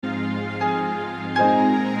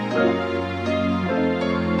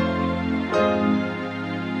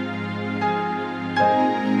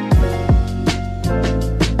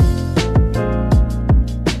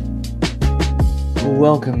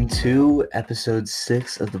Welcome to episode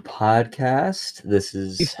 6 of the podcast.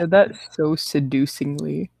 You said that so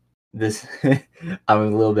seducingly. I'm a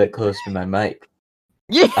little bit close to my mic.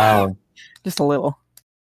 Yeah, just a little.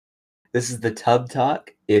 This is the Tub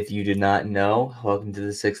Talk. If you did not know, welcome to the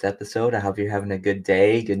 6th episode. I hope you're having a good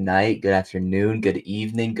day, good night, good afternoon, good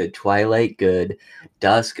evening, good twilight, good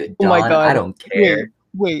dusk, good dawn. Oh my God. I don't care.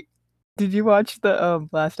 Wait. Did you watch the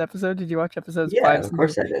last episode? Did you watch episodes 5? Of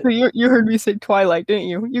course I did. So you heard me say Twilight, didn't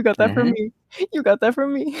you? You got that from me. You got that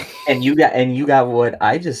from me. And you got what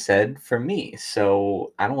I just said from me.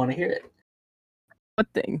 So I don't want to hear it. What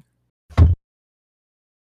thing? All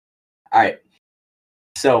right.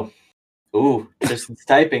 So, Tristan's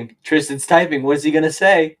typing. What's he gonna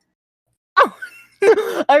say? Oh,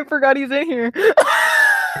 I forgot he's in here.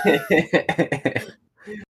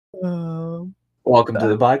 Welcome to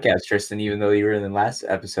the podcast, Tristan, even though you were in the last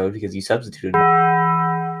episode because you substituted.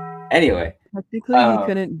 Anyway. Technically, he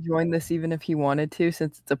couldn't join this even if he wanted to,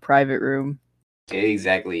 since it's a private room.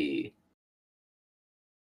 Exactly.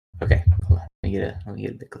 Okay, hold on. Let me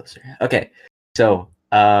get a bit closer. Okay, so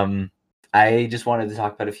I just wanted to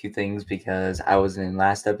talk about a few things because I wasn't in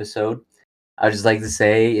last episode. I would just like to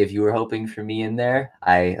say, if you were hoping for me in there,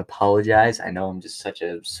 I apologize. I know I'm just such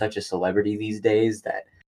a celebrity these days that,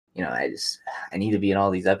 I need to be in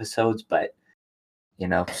all these episodes, but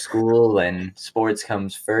school and sports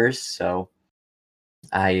comes first. So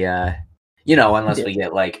I, unless we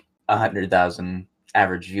get like 100,000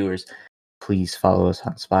 average viewers, please follow us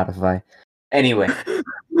on Spotify. Anyway,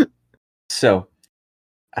 so,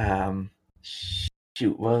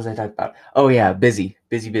 shoot, what was I talking about? Oh yeah, busy.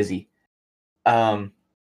 And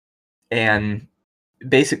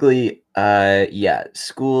basically,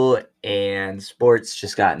 school and sports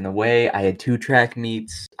just got in the way. I had 2 track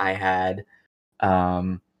meets. I had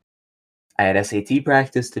SAT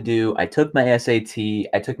practice to do. I took my SAT.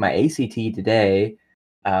 I took my ACT today.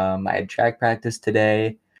 I had track practice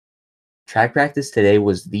today. Track practice today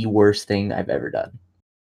was the worst thing I've ever done.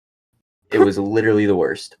 It was literally the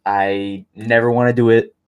worst. I never want to do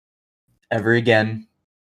it ever again.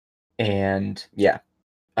 And yeah.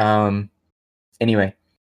 Anyway.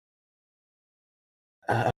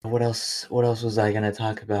 What else was I going to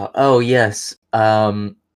talk about? Oh, yes.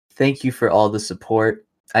 Thank you for all the support.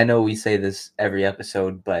 I know we say this every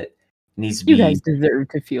episode, but it needs to be... You guys deserve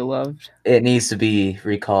to feel loved. It needs to be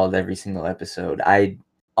recalled every single episode. I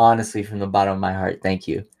honestly, from the bottom of my heart, thank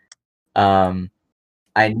you. I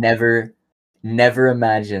never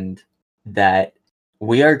imagined that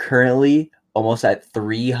we are currently almost at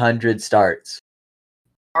 300 starts.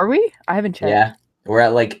 Are we? I haven't checked. Yeah. We're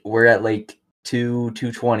at like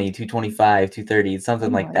 220, 225, 230,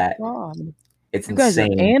 something like that. God. It's you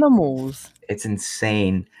insane. Guys are animals. It's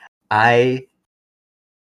insane. I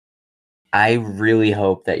really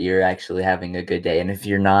hope that you're actually having a good day. And if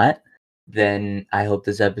you're not, then I hope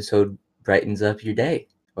this episode brightens up your day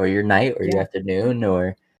or your night or your afternoon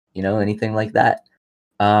or, anything like that.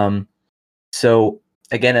 So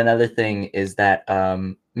again, another thing is that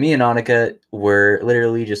me and Annika were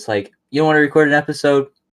literally just like, you want to record an episode?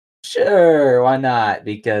 Sure, why not?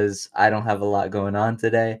 Because I don't have a lot going on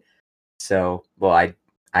today. So, well, I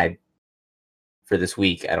for this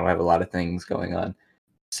week, I don't have a lot of things going on.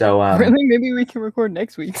 So really, maybe we can record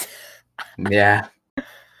next week. Yeah.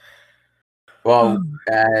 Well,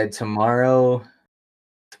 tomorrow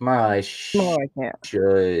I can't.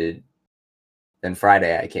 should. Then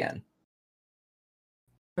Friday I can.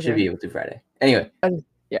 Okay. Should be able to Friday. Anyway.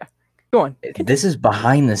 Yeah. Go on. This is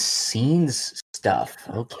behind the scenes stuff.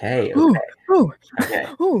 Okay. Okay.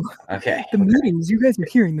 The meetings. You guys are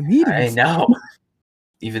hearing the meetings. I know.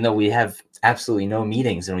 Even though we have absolutely no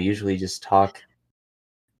meetings and we usually just talk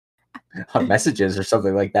on messages or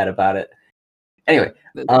something like that about it. Anyway,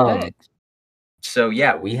 so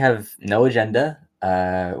yeah, we have no agenda.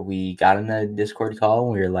 We got in the Discord call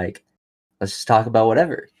and we were like, let's just talk about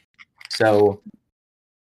whatever. So,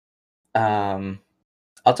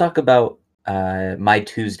 I'll talk about my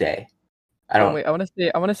Tuesday. I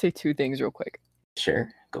want to say 2 things real quick.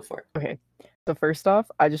 Sure, go for it. Okay, so first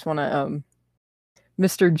off, I just want to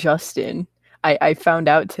Mr. Justin. I found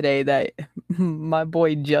out today that my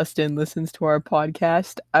boy Justin listens to our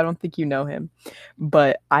podcast. I don't think you know him,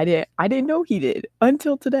 but I didn't know he did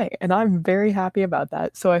until today, and I'm very happy about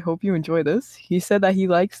that. So I hope you enjoy this. He said that he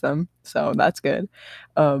likes them, so that's good.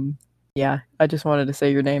 Yeah, I just wanted to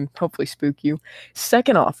say your name, hopefully spook you.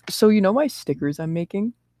 Second off, so you know my stickers I'm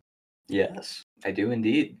making? Yes, I do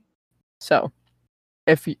indeed. So,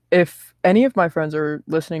 if any of my friends are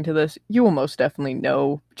listening to this, you will most definitely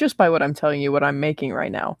know, just by what I'm telling you, what I'm making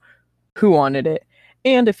right now, who wanted it.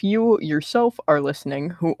 And if you yourself are listening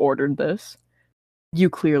who ordered this, you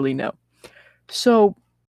clearly know. So,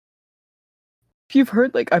 if you've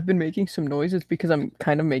heard like I've been making some noise, it's because I'm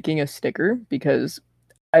kind of making a sticker because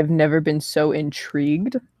I've never been so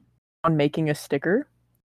intrigued on making a sticker.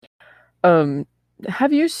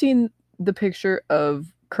 Have you seen the picture of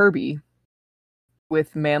Kirby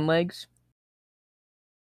with man legs?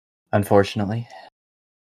 Unfortunately,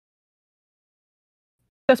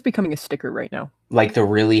 That's becoming a sticker right now. like the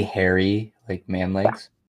really hairy, like man legs.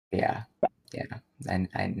 Yeah, yeah, and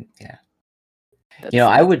yeah. You know,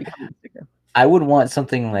 That's becoming a sticker. I would want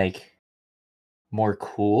something like more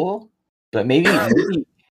cool, but maybe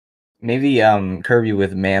Kirby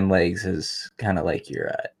with man legs is kind of like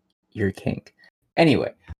your kink.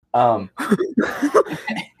 Anyway,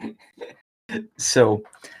 so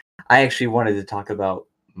I actually wanted to talk about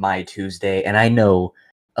my Tuesday, and I know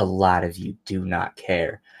a lot of you do not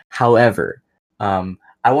care. However,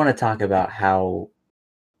 I want to talk about how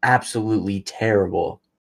absolutely terrible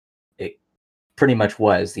it pretty much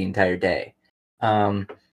was the entire day.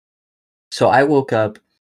 So I woke up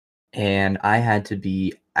and I had to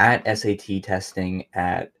be at SAT testing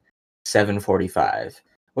at 7:45,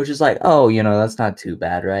 which is like, oh, that's not too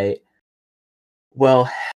bad, right? Well,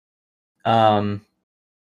 um,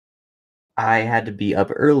 I had to be up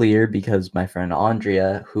earlier because my friend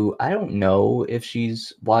Andrea, who I don't know if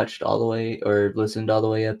she's watched all the way or listened all the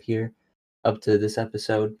way up to this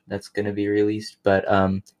episode that's gonna be released. But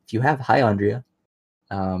if you have, hi Andrea,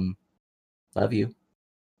 um, love you.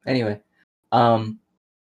 Anyway, um,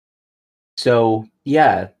 so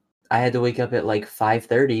yeah, I had to wake up at like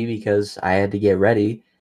 5:30 because I had to get ready,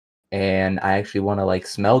 and I actually want to like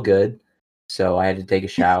smell good, so I had to take a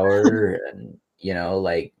shower and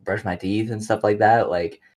like brush my teeth and stuff like that.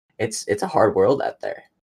 Like it's a hard world out there.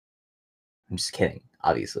 I'm just kidding,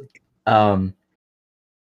 obviously. Um,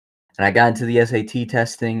 and I got into the SAT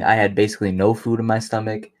testing. I had basically no food in my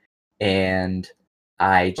stomach, and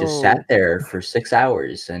I just Oh, sat there for 6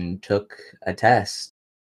 hours and took a test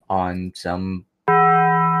on some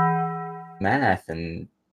math and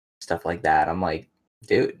stuff like that. I'm like,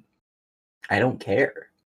 dude, I don't care.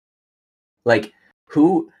 Like,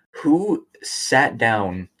 who sat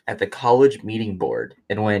down at the college meeting board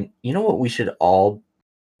and went, you know what we should all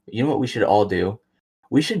do?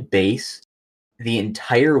 We should base the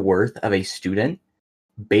entire worth of a student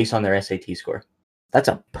based on their SAT score. That's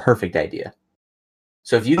a perfect idea.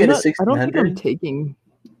 So if you I'm get a not. I don't think I'm 1600, taking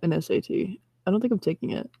an SAT. I don't think I'm taking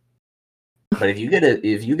it. but if you get a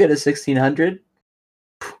 1600,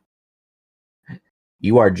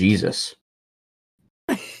 you are Jesus.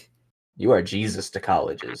 You are Jesus to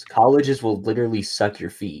colleges. Colleges will literally suck your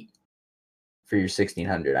feet for your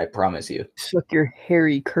 1600. I promise you. Suck your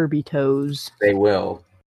hairy Kirby toes. They will.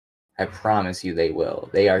 I promise you they will.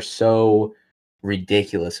 They are so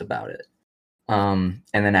ridiculous about it. And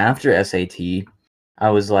then after SAT, I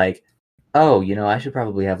was like, oh, I should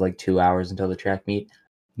probably have like 2 hours until the track meet.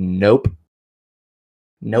 Nope.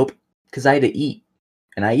 Nope. Because I had to eat.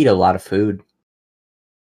 And I eat a lot of food.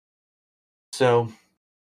 So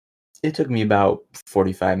it took me about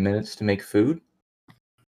 45 minutes to make food.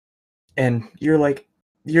 And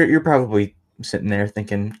you're probably sitting there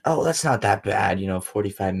thinking, oh, that's not that bad,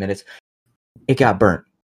 45 minutes. It got burnt.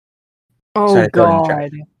 So I Oh had to throw it in the trash.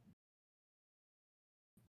 God.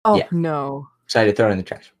 Oh Yeah. no. So I had to throw it in the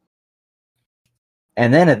trash.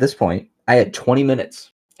 And then at this point, I had 20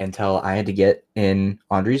 minutes until I had to get in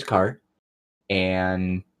Andre's car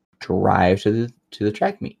and drive to the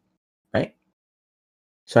track meet, right?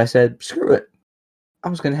 So I said, screw it. I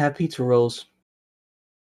was gonna have pizza rolls.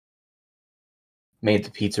 Made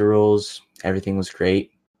the pizza rolls. Everything was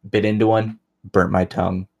great. Bit into one, burnt my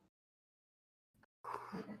tongue.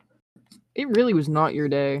 It really was not your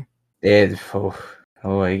day. It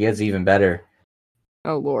gets even better.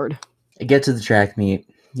 Oh Lord. I get to the track meet.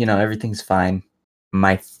 Everything's fine.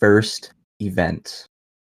 My first event.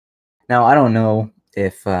 Now, I don't know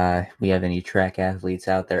if we have any track athletes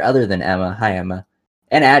out there other than Emma. Hi, Emma.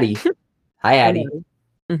 And Addie. Hi, Addie.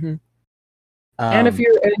 Mm-hmm. And Um,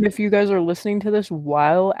 if you guys are listening to this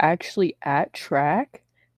while actually at track,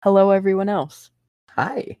 hello everyone else.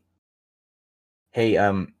 hi. Hey,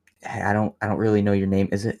 I don't really know your name.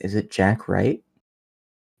 Is it Jack Wright?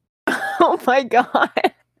 Oh my God.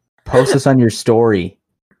 Post this on your story.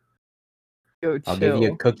 Yo, I'll give you a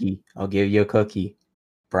chill. cookie. I'll give you a cookie.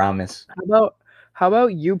 Promise. How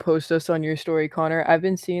about you post us on your story, Connor? I've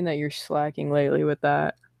been seeing that you're slacking lately with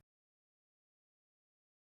that.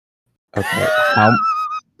 Okay.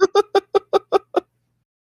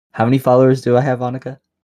 How many followers do I have, Annika?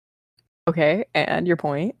 Okay, and your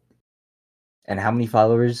point. And how many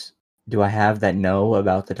followers do I have that know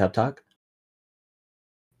about the Tub Talk?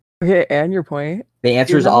 Okay, and your point. The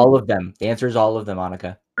answer Your is number- all of them. The answer is all of them,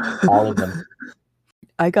 Monica. All of them.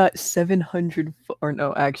 I got 700, or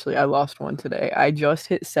no, actually, I lost one today. I just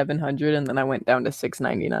hit 700, and then I went down to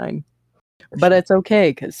 699. But it's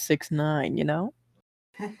okay, because 6'9", you know?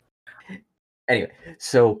 Anyway,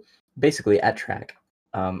 so basically at track,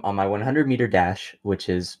 on my 100-meter dash, which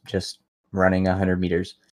is just running 100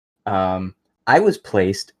 meters, I was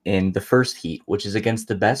placed in the first heat, which is against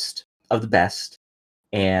the best of the best.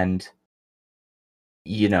 And,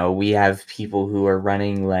 you know, we have people who are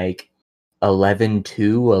running like 11.2,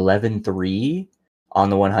 11.3 on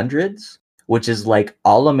the 100s, which is like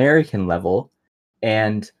all American level.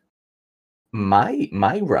 And my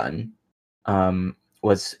run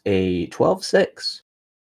was a 12.6.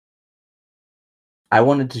 I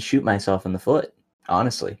wanted to shoot myself in the foot,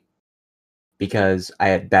 honestly, because I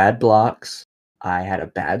had bad blocks, I had a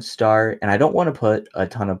bad start, and I don't want to put a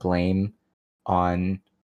ton of blame on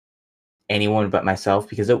anyone but myself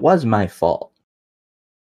because it was my fault.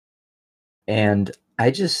 And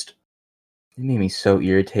it made me so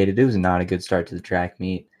irritated. It was not a good start to the track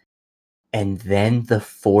meet. And then the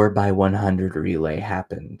 4x100 relay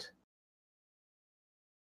happened.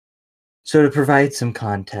 So to provide some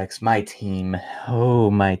context, my team.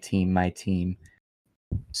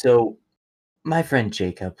 So my friend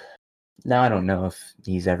Jacob, now I don't know if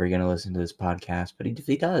he's ever going to listen to this podcast, but if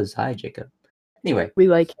he does, hi Jacob. Anyway. We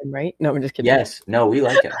like him, right? No, I'm just kidding. Yes, no, we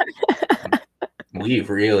like him. We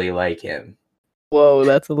really like him. Whoa,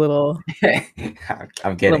 that's a little...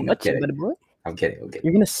 I'm kidding. much, buddy boy. I'm kidding.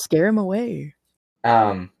 You're going to scare him away.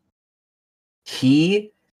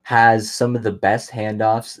 He has some of the best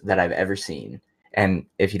handoffs that I've ever seen. And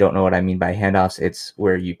if you don't know what I mean by handoffs, it's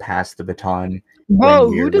where you pass the baton. Bro, when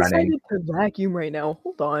who you're decided running. to vacuum right now?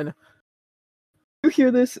 Hold on. You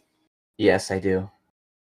hear this? Yes, I do.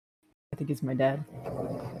 I think it's my dad.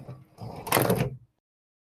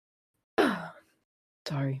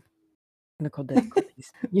 Sorry. I'm gonna call Dad.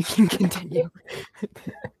 You can continue.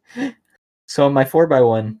 So on my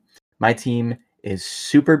 4x1, my team is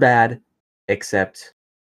super bad, except,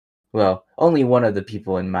 well, only one of the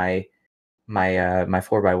people in my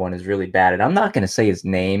 4x1 is really bad, and I'm not gonna say his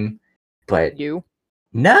name, but You?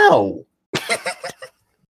 No.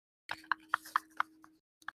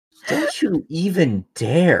 Don't you even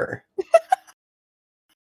dare.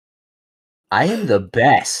 I am the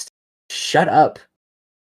best. Shut up.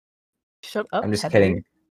 Shut up. I'm just Heather. kidding.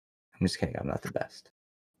 I'm not the best.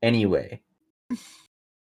 Anyway,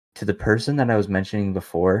 to the person that I was mentioning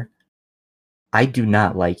before, I do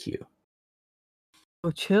not like you.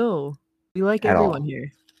 Oh, chill. We like At everyone all. here.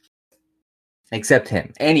 Except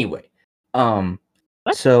him. Anyway. What?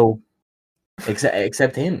 So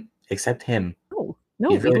except him. Except him. No,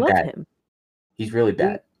 He's we really love bad. him. He's really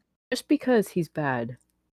bad. Just because he's bad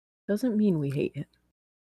doesn't mean we hate him.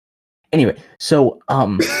 Anyway, so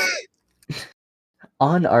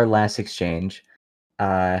on our last exchange,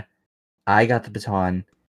 I got the baton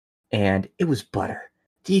and it was butter.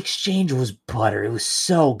 The exchange was butter. It was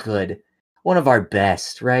so good. One of our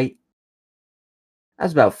best, right? I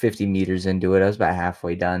was about 50 meters into it. I was about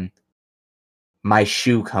halfway done. My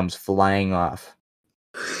shoe comes flying off.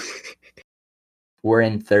 We're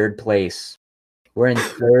in third place. We're in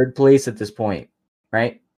third place at this point,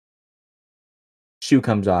 right? Shoe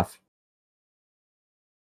comes off.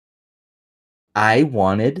 I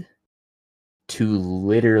wanted to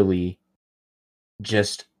literally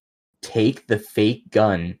just take the fake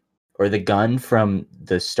gun or the gun from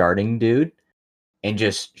the starting dude and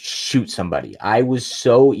just shoot somebody. I was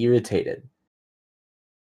so irritated.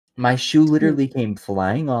 My shoe literally came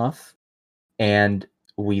flying off and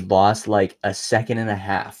we lost like a second and a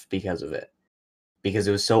half because of it. Because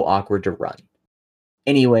it was so awkward to run.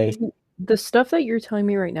 Anyway. The stuff that you're telling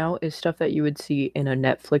me right now is stuff that you would see in a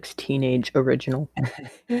Netflix teenage original.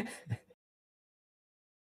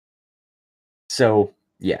 So,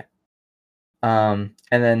 yeah. And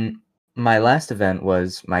then my last event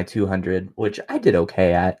was my 200, which I did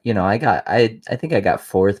okay at. You know, I think I got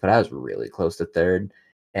fourth, but I was really close to third.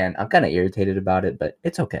 And I'm kind of irritated about it, but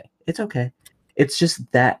it's okay. It's okay. It's just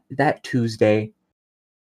that Tuesday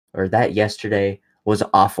or that yesterday was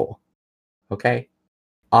awful. Okay?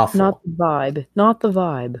 Awful. Not the vibe. Not the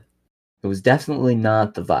vibe. It was definitely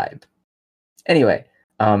not the vibe. Anyway,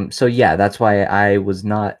 so yeah, that's why I was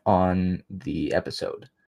not on the episode.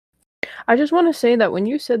 I just want to say that when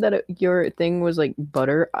you said that your thing was like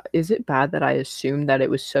butter, is it bad that I assumed that it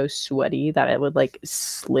was so sweaty that it would like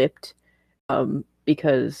slipped?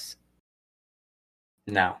 Because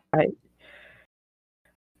no,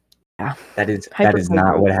 Yeah. That is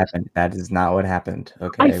not what Hyperhidrosis. happened. That is not what happened. I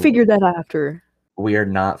Okay. figured that after. We are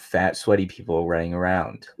not fat, sweaty people running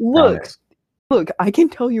around. Look, Promise. look, I can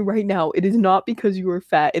tell you right now, it is not because you are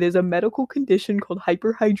fat. It is a medical condition called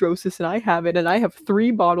hyperhidrosis, and I have it, and I have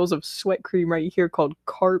 3 bottles of sweat cream right here called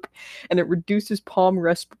Carp, and it reduces palm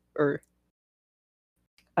or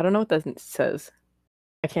I don't know what that says.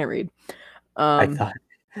 I can't read. I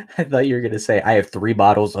thought you were gonna say I have 3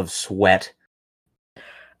 bottles of sweat.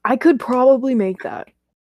 I could probably make that.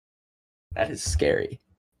 That is scary.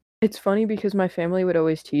 It's funny because my family would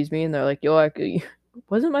always tease me, and they're like, "You'll actually,"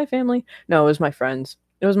 was it my family? No, it was my friends.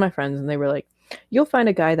 It was my friends, and they were like, "You'll find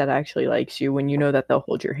a guy that actually likes you when you know that they'll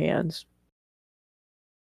hold your hands."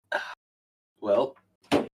 Well,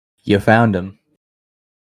 you found him.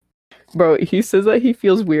 Bro, he says that he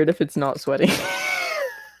feels weird if it's not sweating.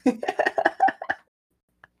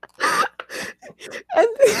 And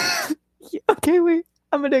okay, wait.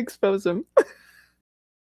 I'm gonna expose him.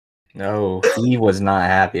 No, he was not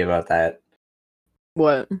happy about that.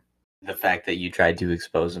 What? The fact that you tried to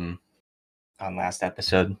expose him on last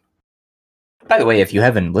episode. By the way, if you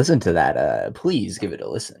haven't listened to that, please give it a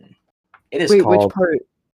listen. It is Wait, which called part?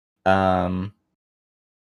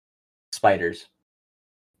 Spiders.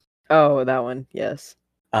 Oh, that one. Yes.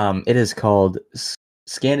 It is called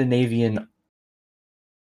Scandinavian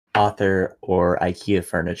Author or IKEA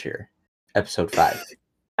Furniture, episode 5.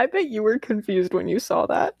 I bet you were confused when you saw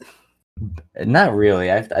that. Not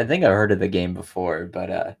really. I think I've heard of the game before,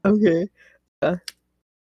 but Okay.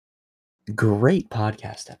 great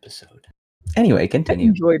podcast episode. Anyway, I continue.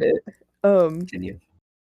 enjoyed it. Continue.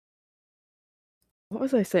 What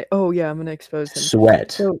was I saying? Oh yeah, I'm gonna expose him.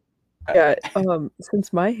 Sweat. So yeah,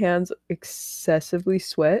 since my hands excessively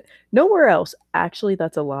sweat, nowhere else. Actually,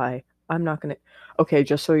 that's a lie. I'm not gonna. Okay,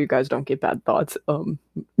 just so you guys don't get bad thoughts.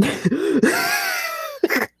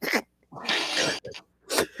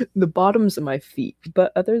 The bottoms of my feet,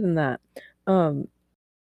 but other than that,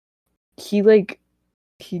 he like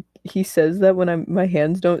he says that when my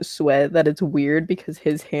hands don't sweat, that it's weird because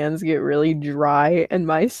his hands get really dry and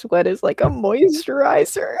my sweat is like a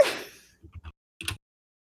moisturizer.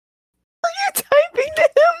 Are you typing to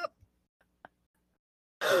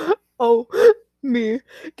him? Oh, me.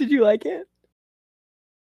 Did you like it?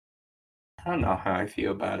 I don't know how I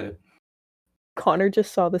feel about it. Connor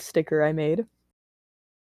just saw the sticker I made.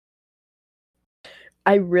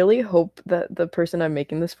 I really hope that the person I'm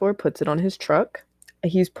making this for puts it on his truck.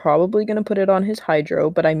 He's probably gonna put it on his hydro,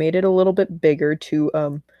 but I made it a little bit bigger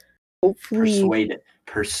to hopefully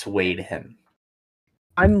Persuade him.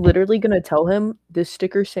 I'm literally gonna tell him this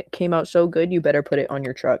sticker came out so good, you better put it on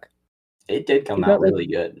your truck. It did come out really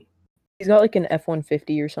good. He's got like an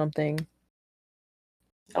F-150 or something.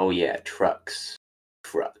 Oh yeah, trucks.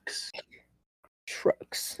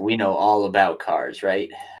 We know all about cars, right?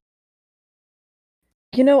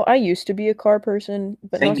 You know, I used to be a car person,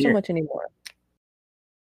 but Same not so here. much anymore.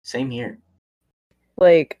 Same here.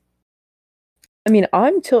 Like, I mean,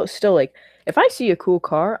 I'm still like, if I see a cool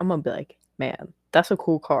car, I'm gonna be like, man, that's a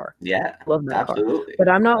cool car. Yeah, Love that absolutely. car. But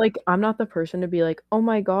I'm not the person to be like, oh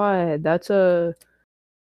my god, that's a.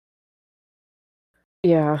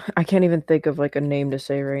 Yeah, I can't even think of like a name to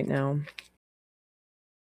say right now.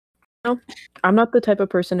 No, I'm not the type of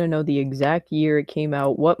person to know the exact year it came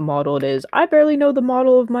out, what model it is. I barely know the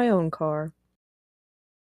model of my own car.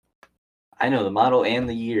 I know the model and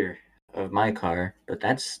the year of my car, but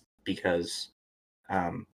that's because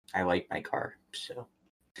I like my car, so.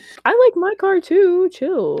 I like my car too,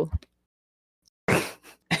 chill. I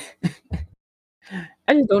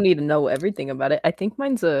just don't need to know everything about it. I think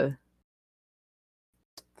mine's a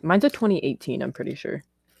 2018, I'm pretty sure.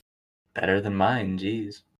 Better than mine,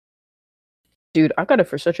 jeez. Dude, I got it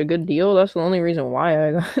for such a good deal. That's the only reason why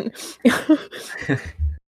I got it.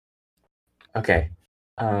 Okay.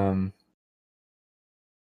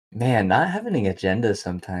 Man, not having an agenda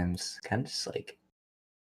sometimes kind of just like.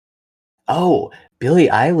 Oh, Billie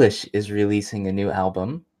Eilish is releasing a new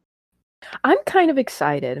album. I'm kind of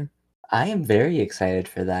excited. I am very excited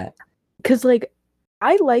for that. Cause like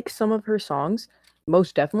I like some of her songs.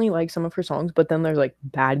 Most definitely like some of her songs, but then there's like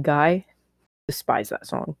Bad Guy. Despise that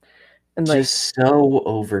song. And like Just so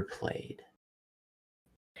overplayed.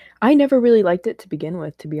 I never really liked it to begin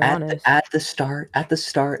with, to be honest. At the start,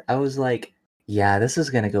 I was like, yeah, this is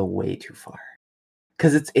gonna go way too far.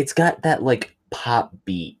 Cause it's got that like pop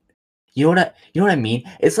beat. You know what I mean?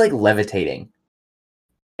 It's like levitating.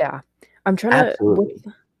 Yeah. I'm trying Absolutely.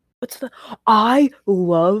 to what's the I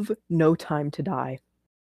love No Time to Die.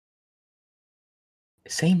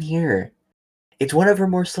 Same here. It's one of her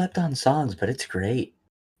more slept on songs, but it's great.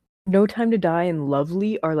 No Time to Die and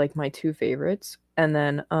Lovely are like my two favorites. And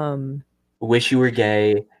then Wish You Were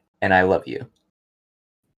Gay and I Love You.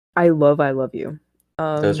 I Love You.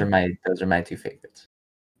 Those are my two favorites.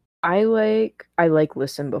 I like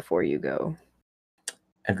Listen Before You Go.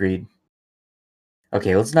 Agreed.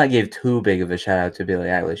 Okay, let's not give too big of a shout out to Billie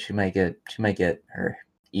Eilish. She might get her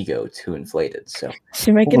ego too inflated. So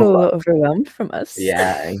She might we'll get a move on. little overwhelmed from us.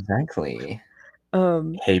 Yeah, exactly.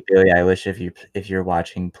 Um Hey Billie Eilish, if you're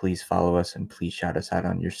watching, please follow us and please shout us out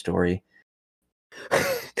on your story.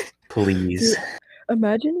 Please. Dude,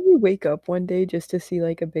 imagine you wake up one day just to see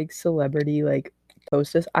like a big celebrity like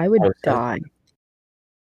post this. I would Post us. die.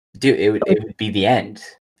 Dude, it Like would be the end.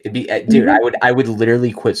 It'd be dude, even I would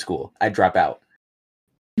literally quit school. I'd drop out.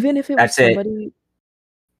 even if it was That's it. somebody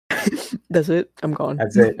that's it. I'm gone.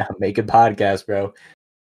 That's it. I'm making podcast, bro.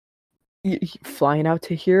 Flying out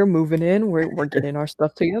to here, moving in, we're getting our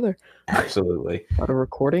stuff together. Absolutely. Got a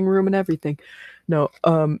recording room and everything. No,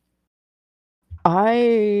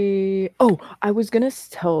 I was gonna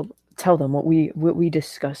tell them what we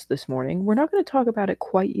discussed this morning. We're not gonna talk about it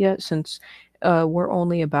quite yet since we're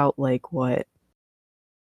only about like what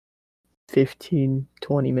 15,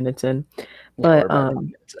 20 minutes in. Yeah, we're But about 10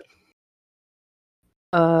 minutes in.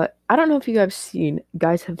 I don't know if you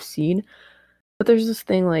guys have seen, but there's this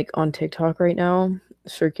thing like on TikTok right now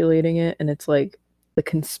circulating it, and it's like the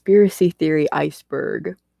conspiracy theory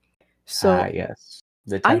iceberg. Ah, So yes.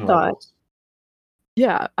 The I 10 thought, levels.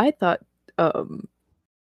 yeah, I thought,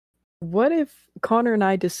 what if Connor and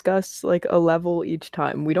I discuss like a level each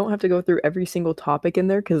time? We don't have to go through every single topic in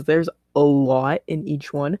there because there's a lot in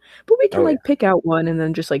each one, but we can Oh yeah. like pick out one and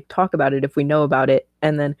then just like talk about it if we know about it.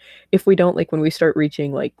 And then if we don't, like when we start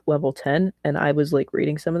reaching like level 10, and I was like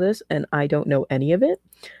reading some of this and I don't know any of it,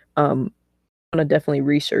 I'm gonna definitely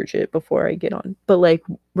research it before I get on. But like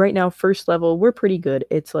right now, first level, we're pretty good.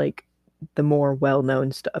 It's like the more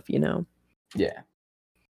well-known stuff, you know. Yeah.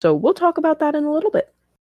 So we'll talk about that in a little bit.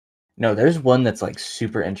 No, there's one that's like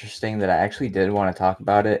super interesting that I actually did want to talk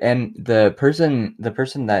about it. And the person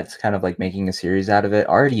that's kind of like making a series out of it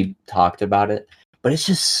already talked about it, but it's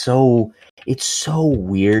so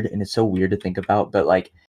weird and it's so weird to think about. But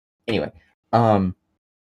like anyway, um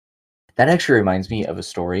that actually reminds me of a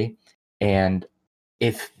story. And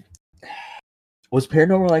if was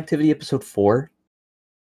Paranormal Activity episode 4?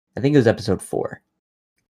 I think it was episode 4.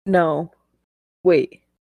 No, wait.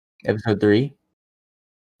 Episode 3?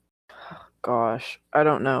 Gosh, I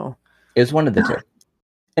don't know. It was one of the two.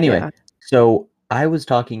 Anyway, Yeah. so I was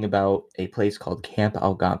talking about a place called Camp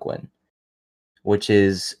Algonquin, which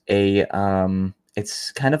is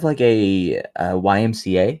it's kind of like a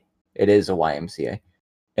YMCA. It is a YMCA.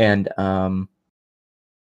 And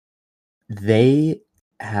they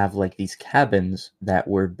have like these cabins that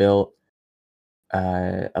were built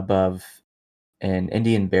above an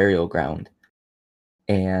Indian burial ground.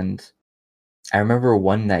 And I remember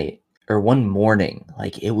one night or one morning,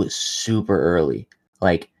 like it was super early.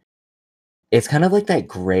 Like it's kind of like that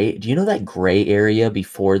gray. Do you know that gray area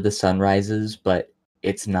before the sun rises, but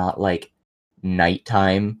it's not like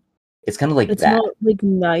nighttime? It's kind of like It's not that. like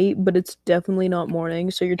night, but it's definitely not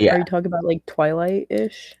morning. So are Yeah. you talking about like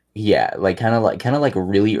twilight-ish? Yeah, like kind of like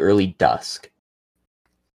really early dusk.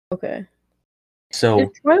 Okay. Is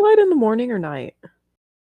So twilight in the morning or night?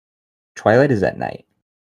 twilight is at night.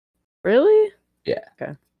 Really? Yeah.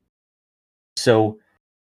 Okay. So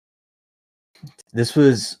this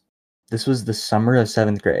was the summer of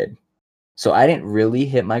 7th grade. So I didn't really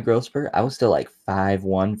hit my growth spurt. I was still like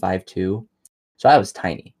 5'1", 5'2". So I was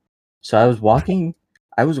tiny. So I was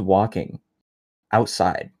walking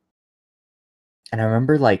outside. And I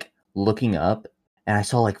remember like looking up and I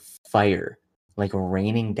saw like fire like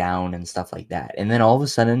raining down and stuff like that. And then all of a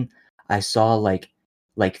sudden I saw like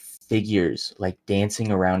figures like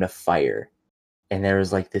dancing around a fire. And there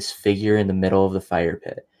was like this figure in the middle of the fire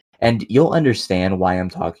pit. And you'll understand why I'm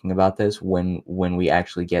talking about this when we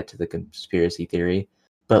actually get to the conspiracy theory.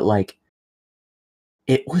 But like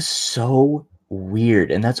it was so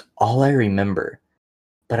weird and that's all I remember.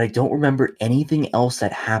 But I don't remember anything else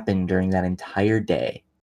that happened during that entire day.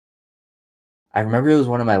 I remember it was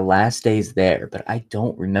one of my last days there, but I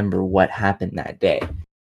don't remember what happened that day.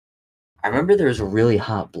 I remember there was a really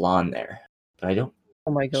hot blonde there, but I don't.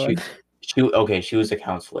 Oh my She, god. she was a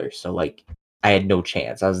counselor, so like I had no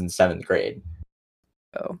chance. I was in 7th grade.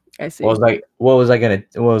 Oh, I see. What was I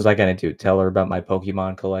gonna do? Tell her about my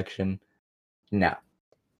Pokemon collection? No.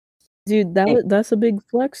 Dude, Eh, that's a big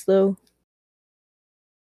flex though.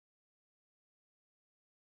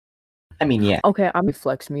 I mean, yeah. Okay, I'm gonna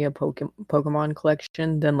flex me a Pokemon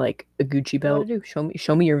collection than like a Gucci belt. What to do?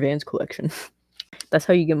 Show me your Vans collection. That's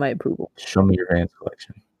how you get my approval. Show me your Vans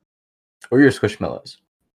collection. Or your Squishmallows.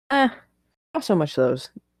 Not so much those.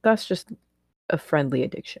 That's just a friendly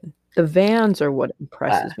addiction. The Vans are what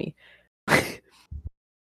impresses me.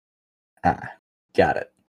 Got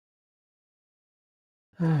it.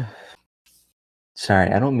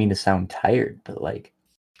 Sorry, I don't mean to sound tired, but like,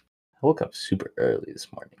 I woke up super early this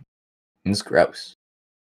morning. And it's gross.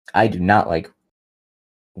 I do not like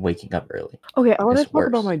waking up early. Okay, I want to It's talk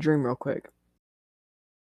about worse. my dream real quick.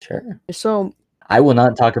 Sure. So, I will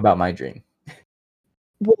not talk about my dream.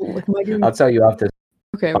 well, like my dream. I'll tell you off this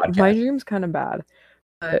Okay, podcast. my dream's kind of bad,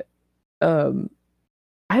 but I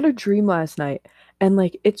had a dream last night, and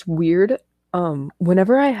like it's weird.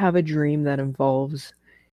 Whenever I have a dream that involves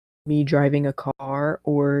me driving a car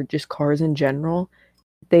or just cars in general,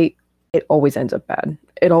 it always ends up bad.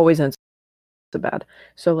 It always ends up bad.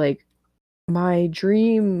 So like my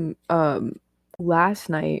dream last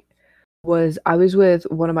night was I was with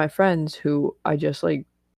one of my friends who I just like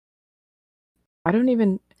I don't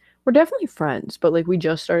even we're definitely friends, but like we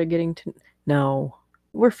just started getting to no,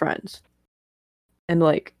 we're friends. And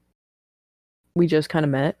like we just kind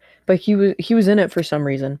of met, but he was in it for some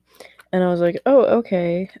reason. And I was like, "Oh,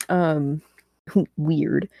 okay."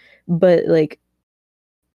 Weird. But like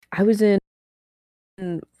I was in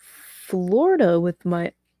Florida with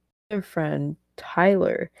my other friend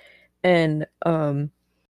Tyler, and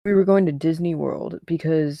we were going to Disney World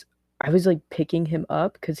because I was like picking him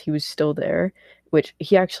up because he was still there, which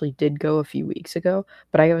he actually did go a few weeks ago,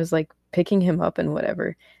 but I was like picking him up and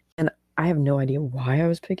whatever. And I have no idea why I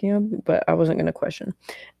was picking him, but I wasn't gonna question.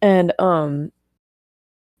 And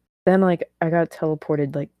then like I got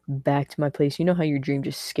teleported like back to my place. You know how your dream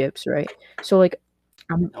just skips, right? So like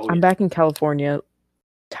I'm back in California.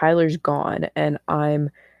 Tyler's gone, and I'm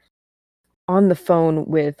on the phone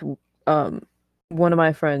with um one of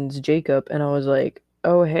my friends, Jacob, and I was like,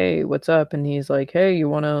 "Oh, hey, what's up?" And he's like, "Hey, you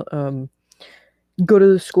want to go to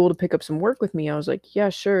the school to pick up some work with me?" I was like, "Yeah,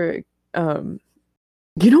 sure." Um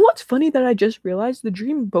you know what's funny that I just realized the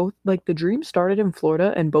dream started in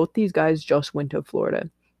Florida and both these guys just went to Florida.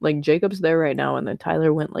 Like Jacob's there right now and then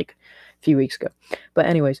Tyler went like a few weeks ago. But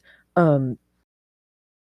anyways, I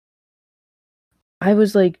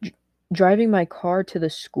was like driving my car to the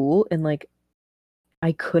school and like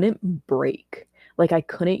I couldn't brake. Like I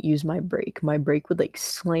couldn't use my brake. My brake would like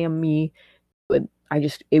slam me, but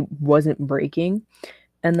it wasn't braking.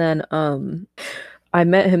 And then I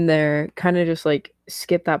met him there, kind of just like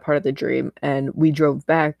skipped that part of the dream and we drove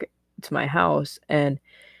back to my house and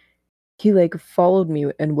he like followed me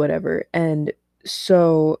and whatever. And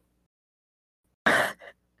so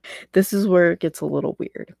this is where it gets a little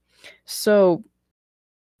weird. So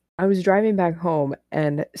I was driving back home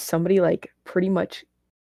and somebody like pretty much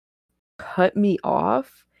cut me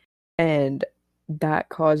off and that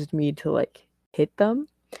caused me to like hit them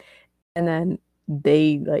and then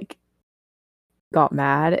they like got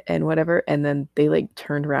mad and whatever and then they like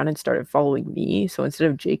turned around and started following me, so instead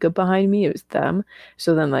of Jacob behind me it was them.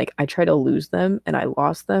 So then like I tried to lose them and I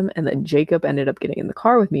lost them and then Jacob ended up getting in the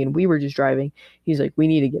car with me and we were just driving. He's like, "We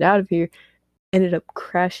need to get out of here." Ended up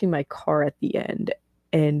crashing my car at the end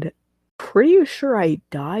and pretty sure I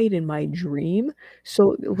died in my dream.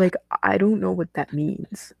 So like I don't know what that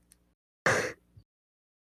means.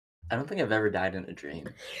 I don't think I've ever died in a dream.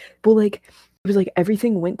 But like it was like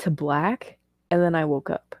everything went to black and then I woke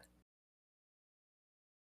up.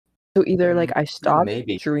 So either like I stopped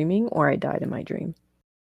Maybe. dreaming or I died in my dream.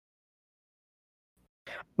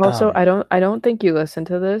 Also, Um, I don't think you listen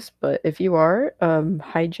to this, but if you are,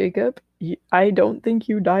 hi Jacob. I don't think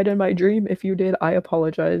you died in my dream. If you did, I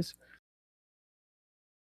apologize.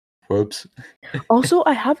 Whoops. Also,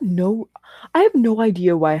 I have no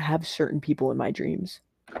idea why I have certain people in my dreams.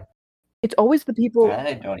 It's always the people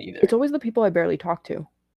I don't either. it's always the people I barely talk to.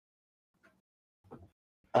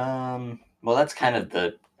 Well, that's kind of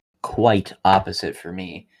the quite opposite for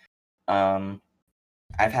me.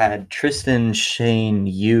 I've had Tristan, Shane,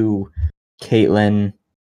 you, Caitlin,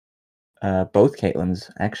 both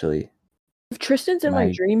Caitlins actually. If Tristan's in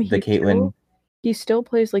my dream, The Caitlin. he still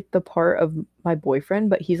plays like the part of my boyfriend,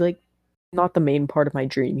 but he's like not the main part of my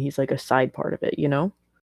dream. He's like a side part of it, you know?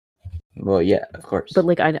 Well, yeah, of course. But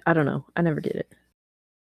like I don't know. I never get it.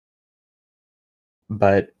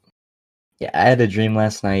 But yeah, I had a dream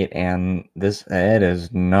last night, and it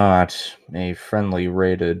is not a friendly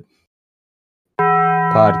rated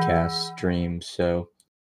podcast stream, so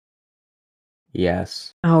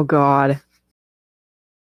yes, Oh God.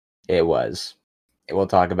 it was. We'll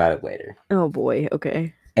talk about it later. Oh boy.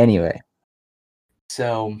 Okay. Anyway,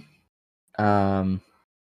 so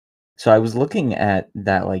So I was looking at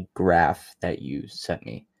that like graph that you sent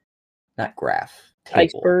me. Not graph, table.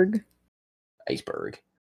 Iceberg.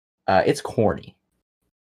 It's corny.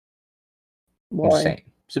 I'm just Why? saying.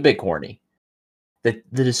 It's a bit corny. The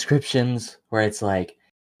descriptions where it's like,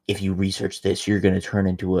 if you research this, you're gonna turn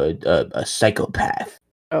into a psychopath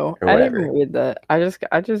Oh, or I didn't whatever. read that. I just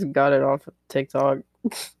got it off of TikTok.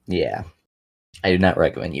 Yeah. I do not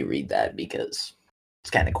recommend you read that because it's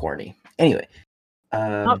kind of corny. Anyway,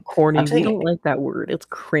 Not corny. I'm We saying don't like that word. It's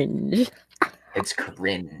cringe. it's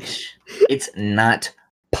cringe. It's not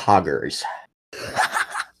poggers.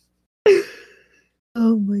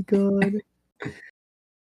 Oh my god.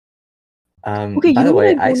 Okay, you By know the what I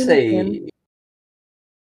way, I don't understand?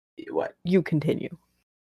 say what? You continue.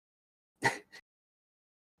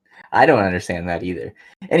 I don't understand that either.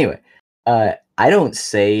 Anyway, I don't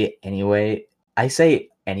say anyway. I say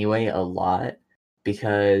anyway a lot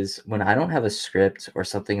because when I don't have a script or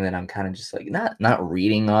something that I'm kind of just like not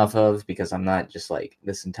reading off of, because I'm not just like,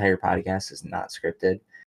 this entire podcast is not scripted.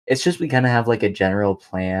 It's just we kind of have like a general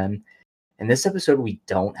plan. And this episode we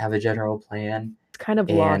don't have a general plan, It's kind of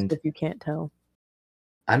lost and if you can't tell.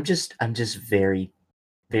 I'm just very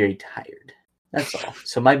very tired. That's all.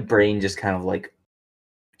 So my brain just kind of like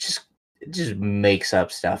just it just makes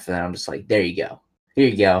up stuff, and I'm just like, there you go. Here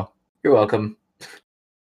you go. You're welcome.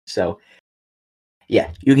 So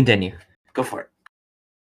yeah, you continue. Go for it.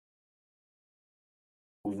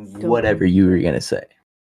 Whatever you were gonna say.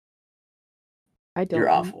 I don't. You're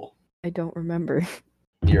awful. I don't remember.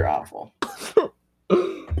 You're awful.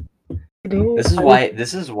 No, This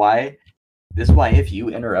is why if you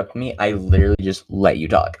interrupt me, I literally just let you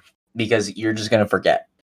talk because you're just gonna forget.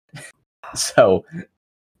 So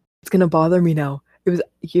it's gonna bother me now. It was,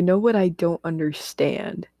 you know what I don't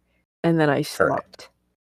understand, and then I stopped.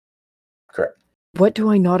 Correct. What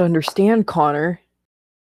do I not understand, Connor?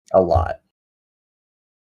 A lot.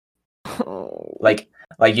 Oh. Like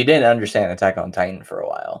you didn't understand Attack on Titan for a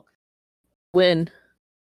while. When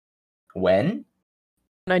When?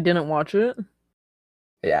 I didn't watch it.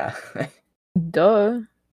 Yeah. Duh.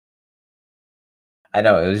 I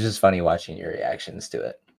know, it was just funny watching your reactions to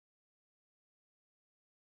it.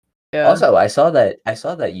 Yeah. Also, I saw that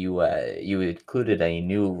you included a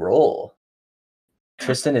new role.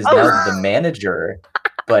 Tristan is now the manager,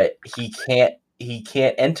 but he can't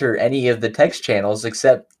enter any of the text channels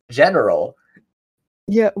except general.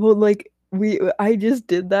 Yeah, well, like I just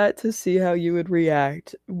did that to see how you would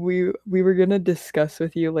react. We were gonna discuss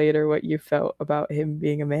with you later what you felt about him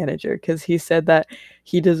being a manager, because he said that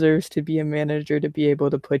he deserves to be a manager to be able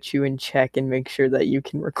to put you in check and make sure that you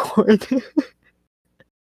can record.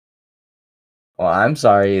 Well, I'm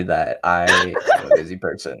sorry that I am a busy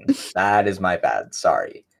person. That is my bad.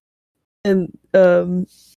 Sorry. And I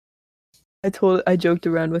joked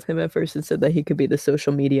around with him at first and said that he could be the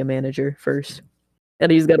social media manager first,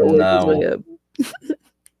 and he's got to work his way up.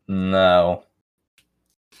 No.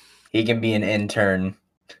 He can be an intern.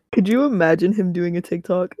 Could you imagine him doing a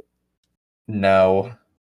TikTok? No.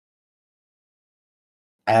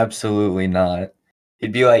 Absolutely not.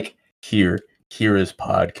 He'd be like, here is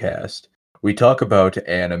podcast. We talk about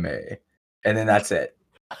anime. And then that's it.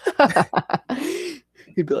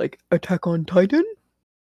 He'd be like, Attack on Titan?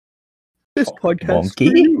 This podcast Monkey?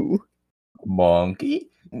 for you. Monkey?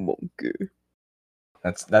 Monkey.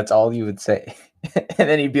 That's all you would say. And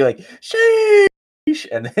then he'd be like, sheesh,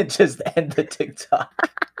 and then just end the TikTok.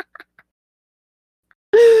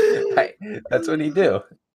 Right. That's what he'd do.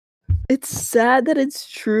 It's sad that it's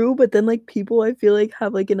true, but then like people I feel like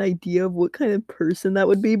have like an idea of what kind of person that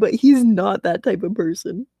would be, but he's not that type of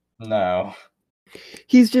person. No.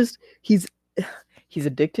 He's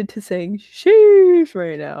addicted to saying sheesh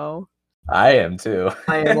right now. I am too.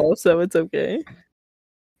 I am also, it's okay.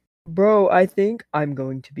 Bro, I think I'm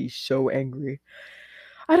going to be so angry.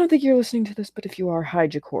 I don't think you're listening to this, but if you are, hi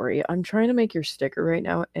Jacory. I'm trying to make your sticker right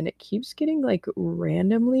now, and it keeps getting like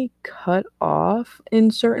randomly cut off in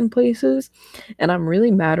certain places. And I'm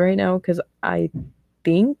really mad right now because I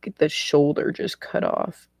think the shoulder just cut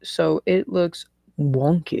off. So it looks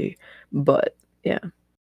wonky. But yeah.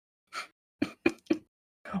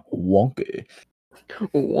 Wonky.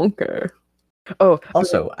 Wonky. Oh,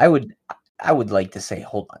 Also, I would like to say,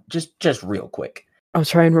 hold on, just real quick. I'll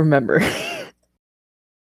try and remember.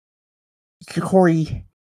 Corey,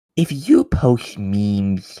 if you post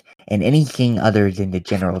memes and anything other than the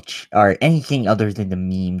general or anything other than the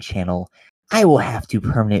meme channel, I will have to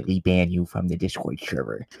permanently ban you from the Discord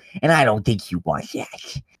server. And I don't think you want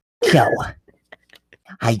that. So,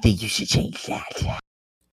 I think you should change that.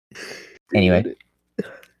 Anyway.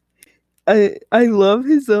 I love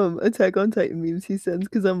his Attack on Titan memes he sends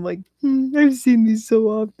because I'm like, I've seen these so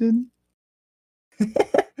often.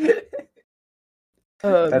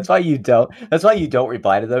 That's why you don't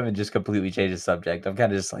reply to them and just completely change the subject. I'm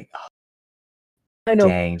kind of just like, oh, I know.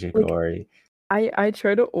 dang, Jacory. I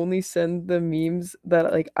try to only send the memes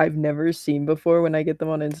that like I've never seen before when I get them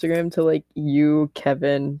on Instagram to like you,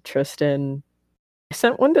 Kevin, Tristan. I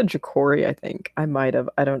sent one to Jacory, I think. I might have.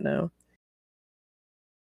 I don't know.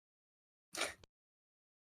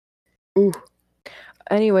 Ooh.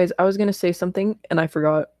 Anyways, I was gonna say something and I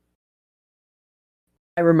forgot.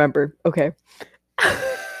 I remember. Okay.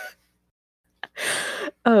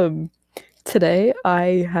 um Today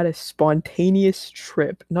I had a spontaneous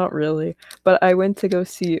trip. Not really, but I went to go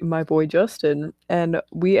see my boy Justin and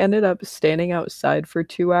we ended up standing outside for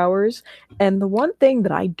 2 hours. And the one thing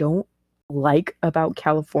that I don't like about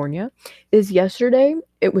California is yesterday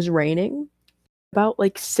it was raining about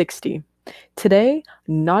like 60. Today,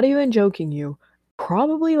 not even joking you,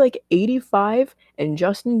 probably like 85, and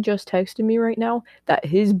Justin just texted me right now that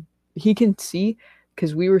he can see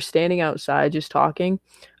because we were standing outside just talking.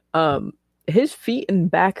 Um his feet and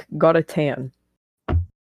back got a tan. I'm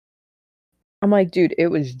like, dude, it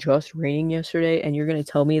was just raining yesterday and you're going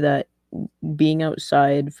to tell me that being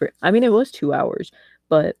outside for I mean it was 2 hours,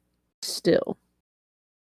 but still.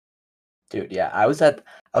 Dude, yeah, I was at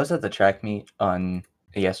the track meet on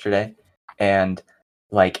yesterday, and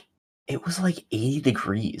like it was like 80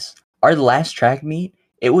 degrees. Our last track meet,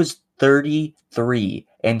 it was 33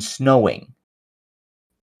 and snowing.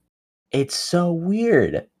 It's so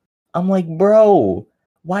weird. I'm like, bro,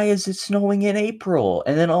 why is it snowing in April?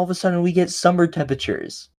 And then all of a sudden we get summer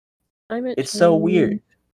temperatures. It's so weird.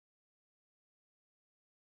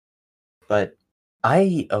 But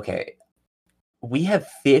okay, we have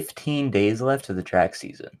 15 days left of the track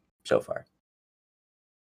season so far.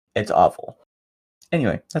 It's awful.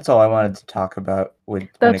 Anyway, that's all I wanted to talk about when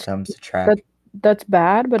it comes to track. That's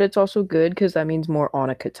bad, but it's also good because that means more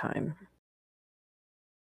Annika time.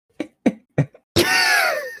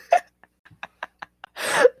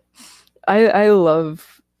 I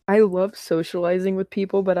love socializing with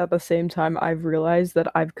people, but at the same time, I've realized that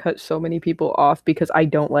I've cut so many people off because I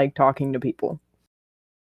don't like talking to people.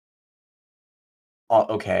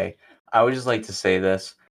 Okay, I would just like to say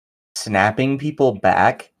this. Snapping people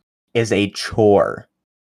back is a chore.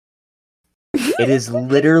 It is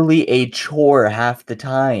literally a chore half the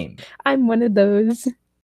time. I'm one of those.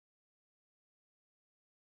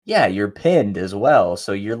 Yeah, you're pinned as well,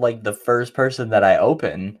 so you're like the first person that I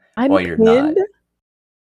open. I'm Well, you're not. pinned?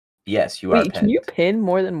 Yes, you are Wait, can you pinned. pin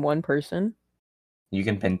more than one person? You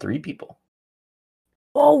can pin 3 people.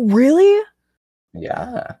 Oh, really?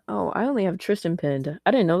 Yeah. Oh, I only have Tristan pinned.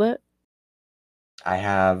 I didn't know that. I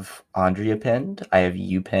have Andrea pinned, I have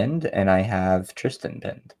you pinned, and I have Tristan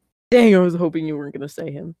pinned. Dang, I was hoping you weren't gonna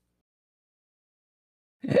say him.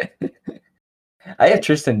 I have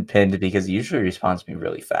Tristan pinned because he usually responds to me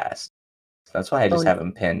really fast. So that's why I just have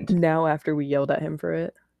him pinned. Now after we yelled at him for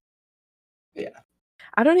it. Yeah.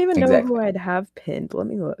 I don't even know who Exactly. I'd have pinned. Let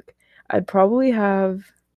me look. I'd probably have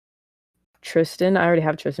Tristan. I already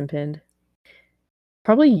have Tristan pinned.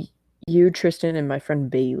 Probably you, Tristan, and my friend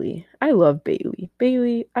Bailey. I love Bailey.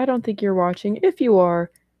 Bailey, I don't think you're watching. If you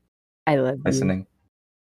are, I love you. Listening.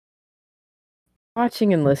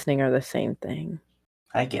 Watching and listening are the same thing.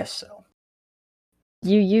 I guess so.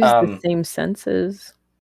 You use the same senses.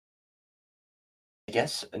 I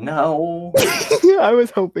guess no. I was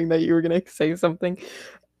hoping that you were gonna say something,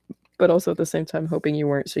 but also at the same time hoping you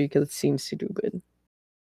weren't so you could seem stupid.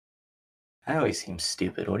 I always seem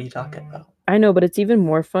stupid. What are you talking about? I know, but it's even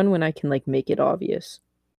more fun when I can like make it obvious.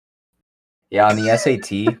 Yeah, on the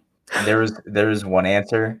SAT, there was one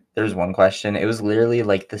answer. There was one question. It was literally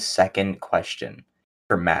like the second question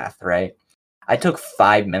for math, right? I took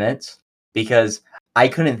 5 minutes because I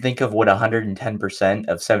couldn't think of what 110%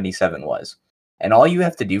 of 77 was. And all you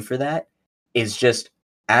have to do for that is just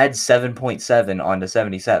add 7.7 onto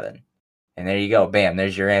 77. And there you go. Bam,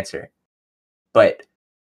 there's your answer. But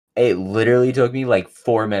it literally took me like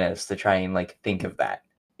 4 minutes to try and like think of that.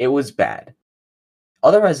 It was bad.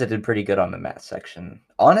 Otherwise, I did pretty good on the math section.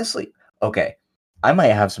 Honestly, okay, I might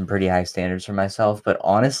have some pretty high standards for myself, but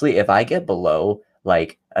honestly, if I get below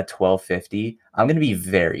like a 1250, I'm going to be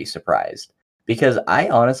very surprised because I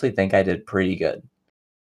honestly think I did pretty good.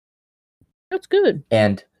 That's good.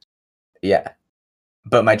 And yeah,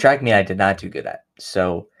 but my track meet I did not do good at.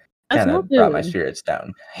 So That's kind not of brought my good. spirits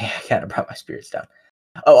down. Yeah, kind of brought my spirits down.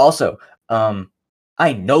 Oh, also,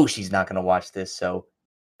 I know she's not going to watch this, so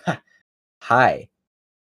hi,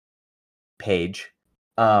 Paige.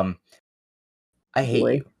 I hate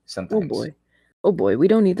Boy. you. sometimes. Oh boy, we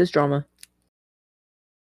don't need this drama.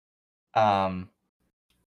 I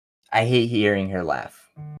hate hearing her laugh.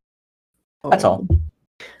 That's all.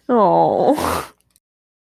 Oh.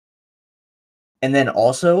 And then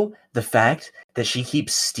also the fact that she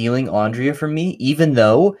keeps stealing Andrea from me, even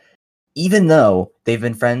though they've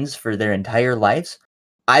been friends for their entire lives.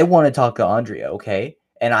 I want to talk to Andrea, okay?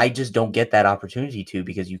 And I just don't get that opportunity to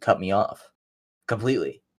because you cut me off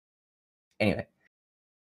completely. Anyway,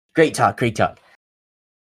 great talk.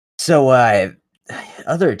 So,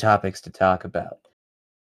 other topics to talk about.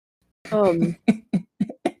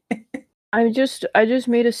 I just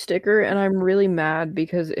made a sticker and I'm really mad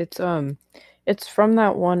because it's from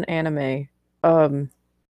that one anime. The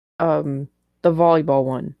volleyball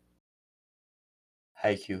one.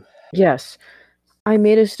 Haikyuu. Yes. I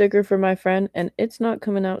made a sticker for my friend and it's not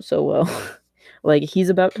coming out so well. Like he's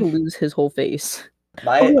about to lose his whole face.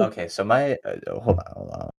 Hold on. Okay,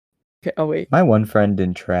 oh wait. My one friend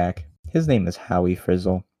in track, his name is Howie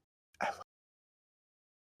Frizzle.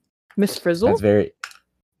 Miss Frizzle?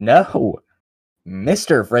 No,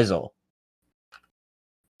 Mr. Frizzle.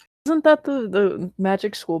 Isn't that the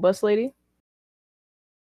magic school bus lady?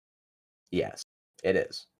 Yes, it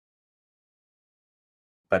is.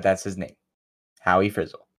 But that's his name, Howie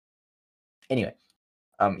Frizzle. Anyway,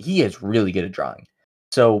 he is really good at drawing.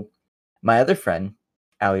 So my other friend,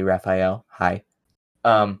 Ali Raphael, hi.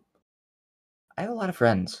 I have a lot of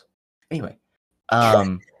friends. Anyway,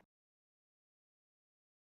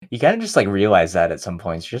 you kind of just like realize that at some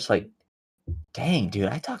points. You're just like, dang, dude,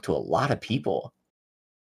 I talk to a lot of people.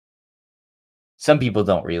 Some people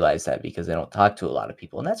don't realize that because they don't talk to a lot of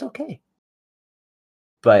people, and that's okay.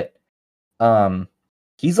 But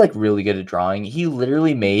he's like really good at drawing. He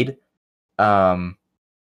literally made Deku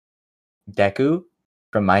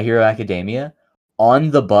from My Hero Academia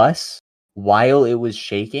on the bus while it was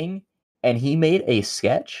shaking, and he made a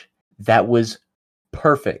sketch that was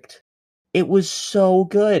perfect. It was so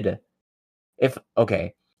good. If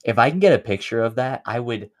I can get a picture of that, I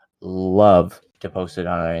would love to post it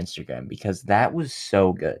on our Instagram because that was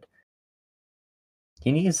so good.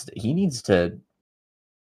 He needs to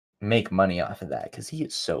make money off of that because he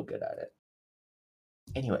is so good at it.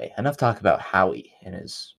 Anyway, enough talk about Howie and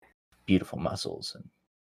his beautiful muscles and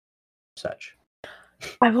such.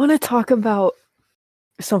 I want to talk about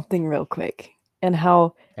something real quick and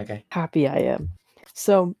how Okay. happy I am.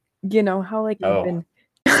 So, you know how like I've been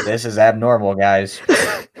This is abnormal, guys.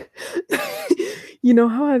 You know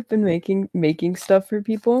how I've been making stuff for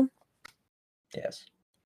people? Yes.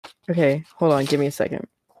 Okay, hold on, give me a second.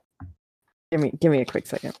 Give me a quick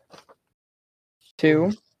second.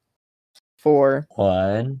 2, 4,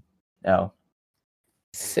 1. No.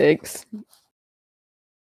 6,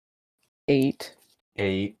 8,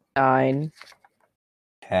 8. 9,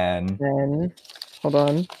 10. 10. Hold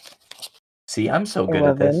on. See, I'm so good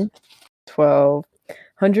at this. 11, 12,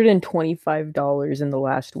 $125 in the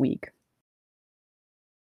last week.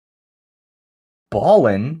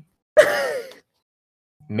 Ballin'.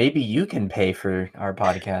 Maybe you can pay for our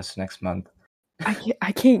podcast next month.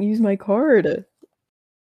 I can't use my card.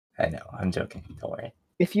 I know, I'm joking. Don't worry.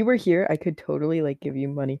 If you were here, I could totally like give you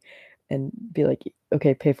money and be like,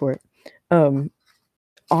 okay, pay for it. On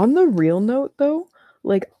the real note though,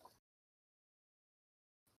 like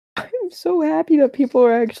I'm so happy that people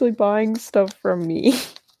are actually buying stuff from me.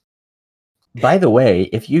 By the way,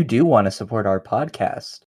 if you do want to support our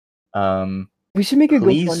podcast, we should make a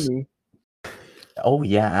please. GoFundMe. Oh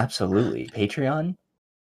yeah, absolutely. Patreon?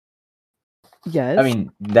 Yes. I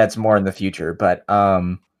mean, that's more in the future, but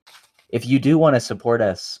if you do want to support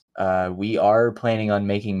us, we are planning on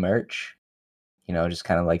making merch. You know, just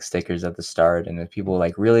kind of like stickers at the start, and if people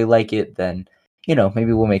like really like it, then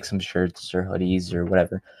maybe we'll make some shirts or hoodies or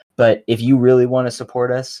whatever. But if you really want to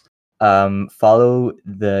support us, follow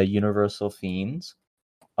the Universal Fiends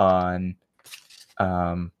on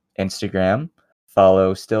Instagram.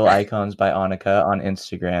 Follow Still Icons by Annika on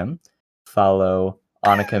Instagram. Follow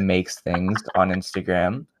Annika Makes Things on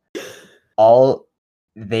Instagram.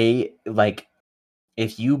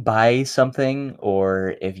 If you buy something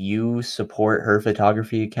or if you support her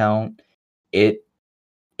photography account, it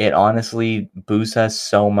honestly boosts us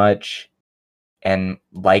so much. And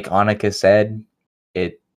like Annika said,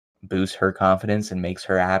 it boosts her confidence and makes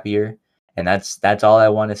her happier. And that's all I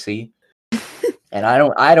want to see. And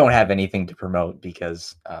I don't have anything to promote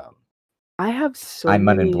because I'm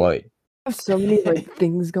unemployed. I have so many like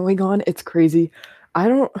things going on. It's crazy. I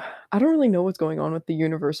don't really know what's going on with the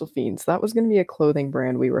Universal Fiends. That was going to be a clothing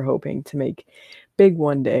brand we were hoping to make big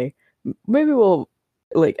one day. Maybe we'll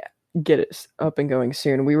like get it up and going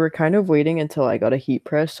soon. We were kind of waiting until I got a heat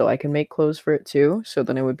press so I can make clothes for it too, so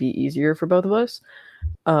then it would be easier for both of us.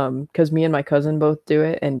 Because me and my cousin both do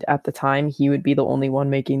it, and at the time he would be the only one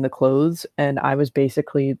making the clothes, and I was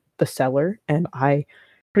basically the seller, and I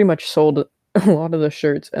pretty much sold a lot of the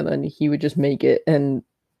shirts, and then he would just make it, and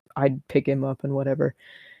I'd pick him up and whatever.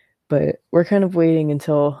 But we're kind of waiting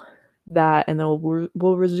until that, and then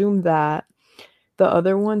we'll resume that. The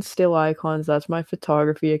other one's Still Icons. That's my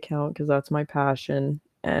photography account because that's my passion,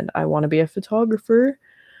 and I want to be a photographer.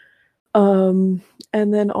 And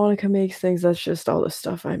then Annika Makes Things. That's just all the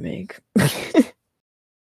stuff I make.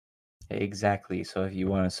 Exactly. So if you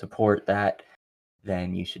want to support that,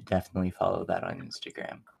 then you should definitely follow that on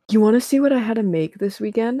Instagram. You want to see what I had to make this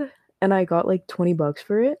weekend? And I got like $20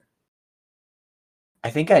 for it. I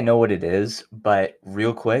think I know what it is, but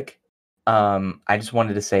real quick, I just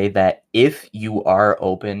wanted to say that if you are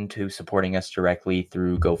open to supporting us directly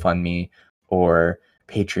through GoFundMe or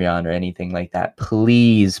Patreon or anything like that,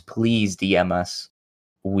 please DM us.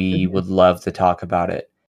 We would love to talk about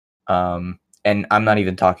it. And I'm not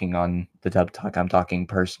even talking on the Dub Talk. I'm talking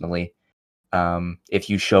personally. If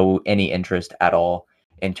you show any interest at all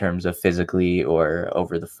in terms of physically or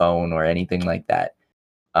over the phone or anything like that,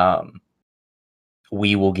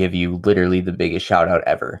 we will give you literally the biggest shout out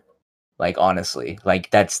ever. Like, honestly,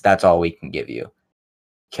 like that's all we can give you,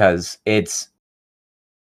 because it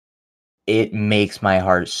makes my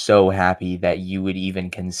heart so happy that you would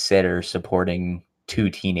even consider supporting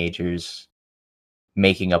two teenagers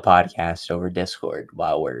making a podcast over Discord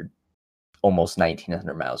while we're almost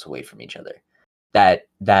 1900 miles away from each other.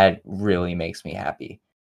 That really makes me happy.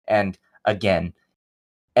 And again,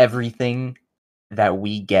 everything that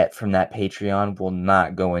we get from that Patreon will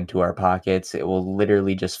not go into our pockets. It will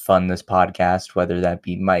literally just fund this podcast, whether that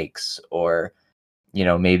be mics or,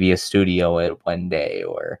 maybe a studio at one day,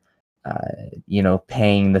 or,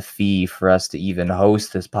 paying the fee for us to even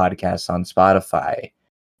host this podcast on Spotify,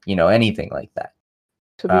 anything like that.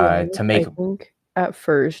 To be honest, To make I think at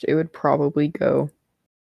first it would probably go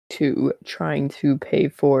to trying to pay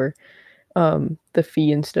for the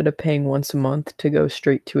fee instead of paying once a month to go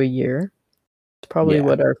straight to a year. It's probably yeah,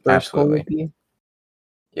 what our first goal would absolutely. be.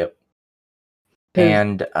 Yep. 'Cause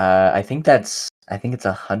And I think it's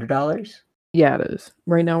 $100. yeah, it is.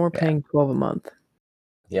 Right now we're Yeah. paying 12 a month.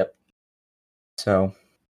 Yep. So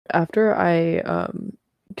After I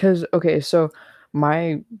because okay, so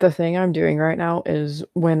the thing I'm doing right now is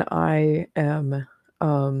when I am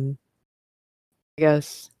I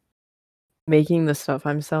guess making the stuff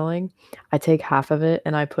I'm selling, I take half of it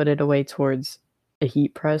and I put it away towards a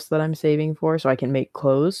heat press that I'm saving for so I can make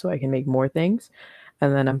clothes, so I can make more things.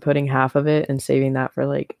 And then I'm putting half of it and saving that for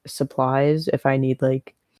like supplies if I need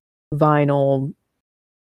like vinyl,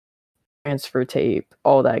 transfer tape,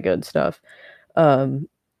 all that good stuff. Um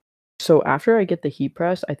So after I get the heat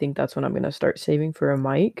press, I think that's when I'm gonna start saving for a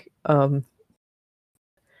mic. I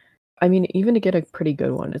mean, even to get a pretty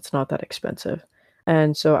good one, it's not that expensive.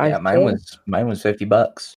 And so yeah, I'd mine say, was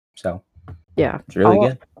 $50. So yeah, it's really I'll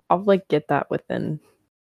good. I'll like get that within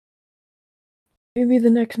maybe the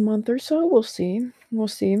next month or so. We'll see. We'll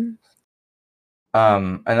see.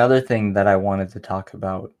 Another thing that I wanted to talk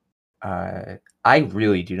about, I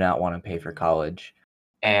really do not want to pay for college.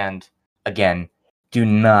 And again, do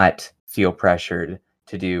not feel pressured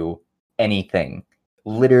to do anything.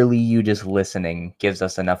 Literally, you just listening gives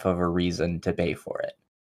us enough of a reason to pay for it.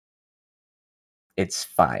 It's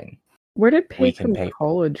fine. Where did pay We can from pay.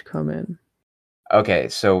 college come in? Okay,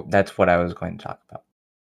 so that's what I was going to talk about.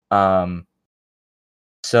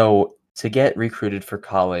 So to get recruited for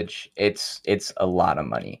college, it's a lot of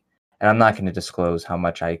money. And I'm not going to disclose how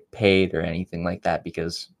much I paid or anything like that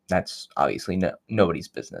because that's obviously nobody's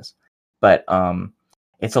business. But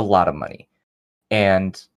it's a lot of money.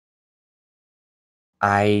 And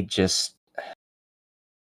I just,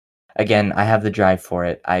 again, I have the drive for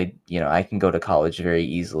it. I can go to college very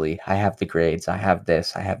easily. I have the grades, I have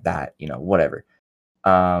this, I have that, whatever.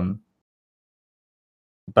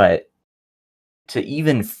 But to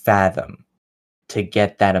even fathom to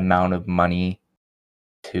get that amount of money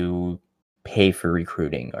to pay for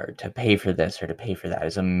recruiting or to pay for this or to pay for that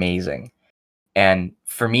is amazing. And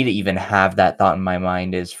for me to even have that thought in my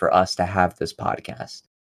mind is for us to have this podcast.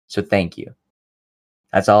 So thank you.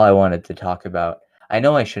 That's all I wanted to talk about. I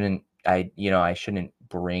know I shouldn't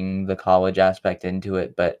bring the college aspect into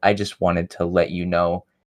it, but I just wanted to let you know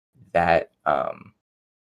that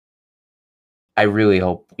I really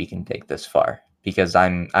hope we can take this far because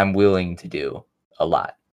I'm willing to do a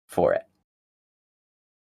lot for it.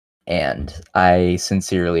 And I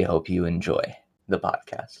sincerely hope you enjoy the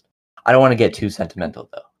podcast. I don't want to get too sentimental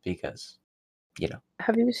though. because,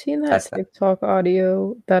 Have you seen that that's that. TikTok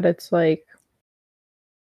audio that it's like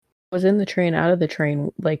was in the train, out of the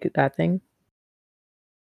train, like that thing?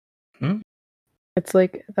 Hmm? It's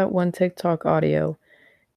like that one TikTok audio,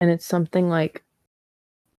 and it's something like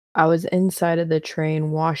I was inside of the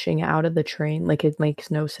train, washing out of the train. Like it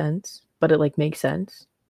makes no sense, but it like makes sense.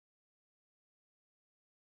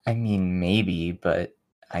 I mean, maybe, but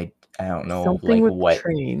I don't know, Something like, with the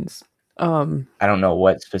trains. I don't know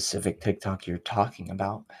what specific TikTok you're talking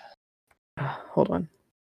about. Hold on.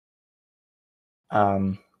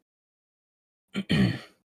 Um,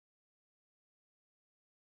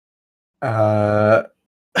 uh,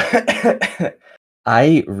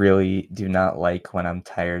 I really do not like when I'm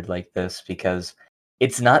tired like this because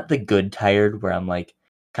it's not the good tired where I'm like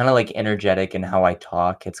kind of like energetic in how I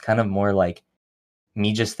talk. It's kind of more like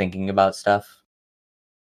me just thinking about stuff.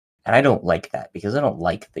 And I don't like that because I don't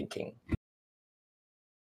like thinking.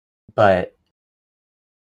 But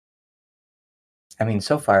I mean,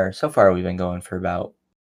 so far we've been going for about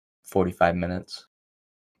 45 minutes,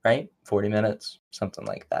 right? 40 minutes, something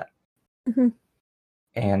like that. Mhm.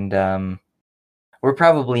 And we're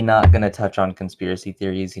probably not going to touch on conspiracy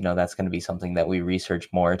theories. That's going to be something that we research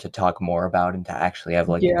more to talk more about and to actually have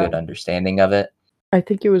like a Yeah, good understanding of it. I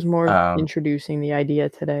think it was more of Um, introducing the idea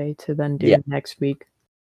today to then yeah, do next week.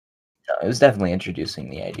 no, it was definitely introducing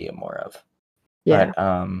the idea more of. Yeah. But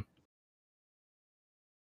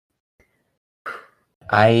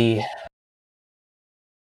I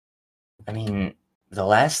I mean, the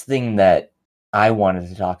last thing that I wanted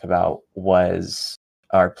to talk about was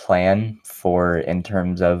our plan for in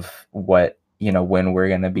terms of what, when we're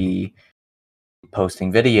going to be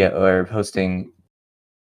posting video or posting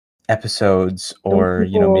episodes Don't or,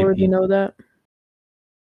 people already maybe know that?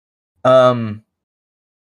 um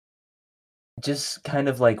just kind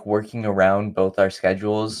of like working around both our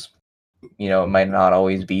schedules. It might not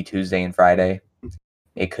always be Tuesday and Friday.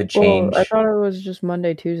 It could Well, I change. thought it was just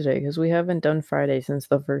Monday, Tuesday, because we haven't done Friday since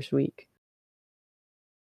the first week.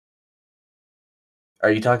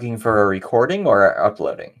 Are you talking for a recording or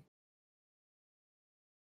uploading?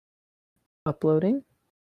 Uploading?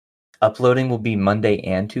 Uploading will be Monday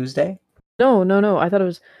and Tuesday? No, no, no. I thought it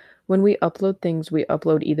was when we upload things, we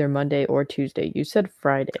upload either Monday or Tuesday. You said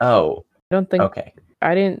Friday. Oh, I don't think okay.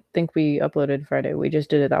 I didn't think we uploaded Friday. We just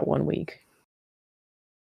did it that one week.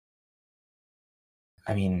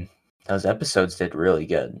 I mean, those episodes did really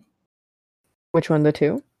good. Which one, the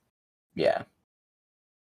two? Yeah.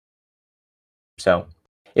 So,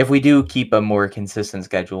 if we do keep a more consistent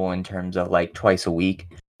schedule in terms of like twice a week,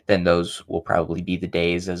 then those will probably be the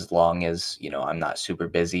days as long as, I'm not super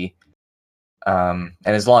busy. And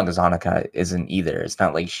as long as Annika isn't either. It's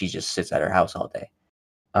not like she just sits at her house all day.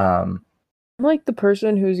 Um, I'm like the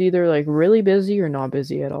person who's either like really busy or not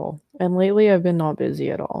busy at all. And lately I've been not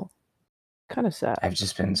busy at all. Kind of sad. I've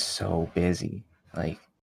just been so busy. Like,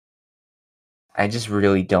 I just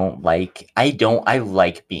really don't like I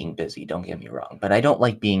like being busy, don't get me wrong, but I don't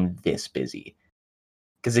like being this busy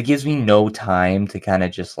because it gives me no time to kind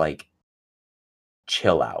of just like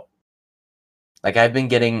chill out. Like I've been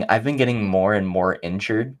getting more and more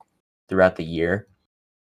injured throughout the year,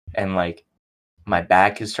 and like my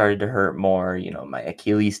back has started to hurt more, my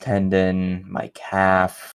Achilles tendon, my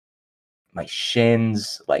calf, my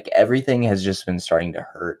shins, like everything has just been starting to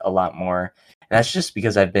hurt a lot more. And that's just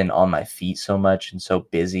because I've been on my feet so much and so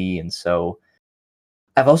busy, and so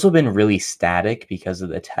I've also been really static because of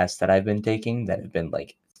the tests that I've been taking that have been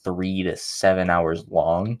like 3 to 7 hours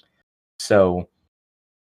long. So,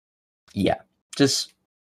 yeah, just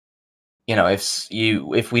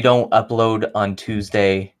if we don't upload on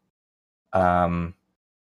Tuesday, um,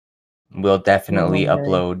 we'll Or definitely Monday.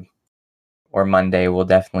 upload, or Monday, we'll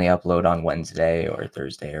definitely upload on Wednesday or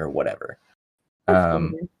Thursday or whatever. Or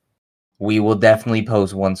Um, Friday. we will definitely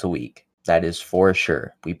post once a week. That is for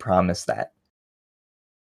sure. We promise that.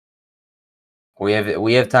 We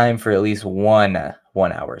have time for at least one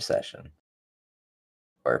 1 hour session,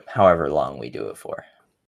 or however long we do it for.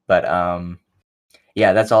 But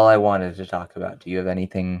yeah, that's all I wanted to talk about. Do you have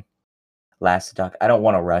anything last to talk? I don't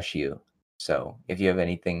want to rush you. So, if you have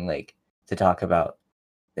anything like to talk about,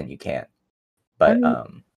 then you can. But I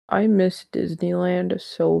I miss Disneyland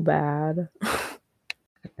so bad.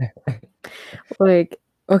 Like,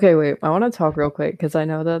 okay, wait. I want to talk real quick because I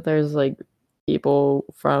know that there's like people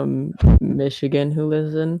from Michigan who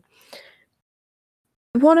listen.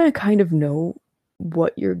 I want to kind of know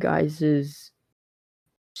what your guys's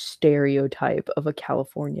stereotype of a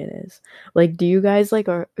Californian is. Like, do you guys like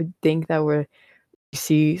think that we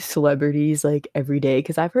see celebrities like every day?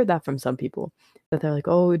 Because I've heard that from some people that they're like,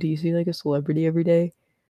 "Oh, do you see like a celebrity every day?"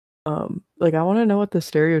 Like I want to know what the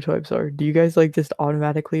stereotypes are. Do you guys like just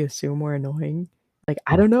automatically assume we're annoying? Like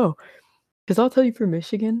I don't know, because I'll tell you for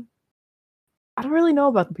Michigan, I don't really know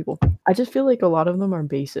about the people. I just feel like a lot of them are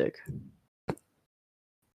basic.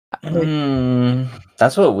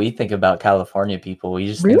 That's what we think about California people. We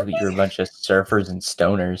just think Really? that you're a bunch of surfers and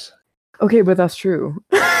stoners. Okay, but that's true.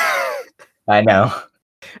 I know.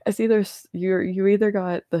 It's either you either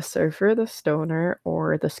got the surfer, the stoner,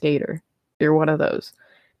 or the skater. You're one of those.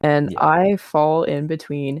 And Yeah. I fall in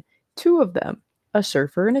between two of them, a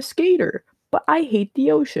surfer and a skater. But I hate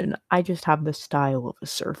the ocean. I just have the style of a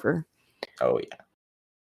surfer. Oh yeah.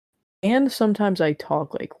 And sometimes I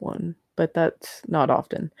talk like one, but that's not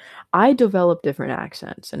often. I develop different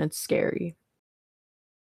accents and it's scary.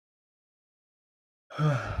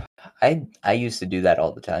 I used to do that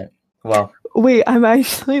all the time. Well, Wait, I'm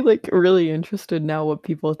actually like really interested now what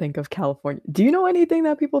people think of California. Do you know anything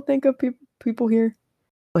that people think of people here?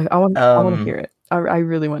 Like I want to hear it. I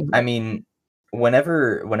really want to I hear mean,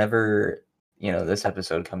 whenever this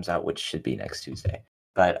episode comes out, which should be next Tuesday,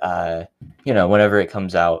 but whenever it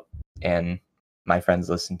comes out and my friends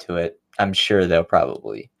listen to it, I'm sure they'll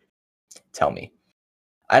probably tell me.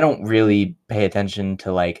 I don't really pay attention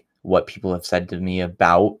to like what people have said to me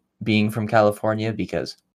about being from California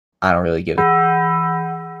because I don't really give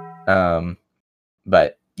a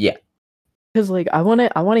but yeah. because like I want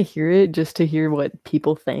to hear it just to hear what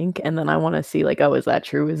people think, and then I want to see like, oh, is that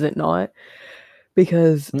true? Is it not?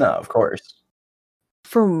 Because No, of course.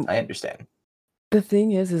 from I understand. the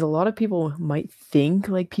thing is a lot of people might think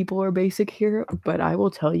like people are basic here, but I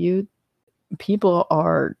will tell you, people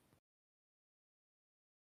are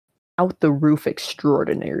out the roof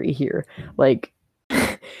extraordinary here. Like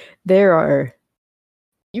there are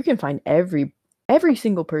you can find every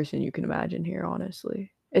single person you can imagine here,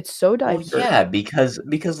 honestly. It's so Well, diverse. yeah, because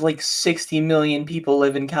like 60 million people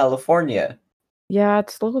live in California. Yeah,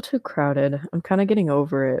 it's a little too crowded. I'm kind of getting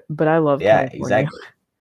over it, but I love Yeah, California. exactly.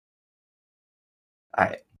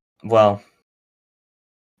 Well,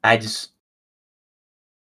 I just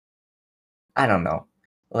I don't know.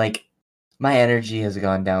 Like my energy has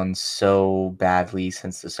gone down so badly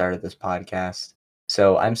since the start of this podcast.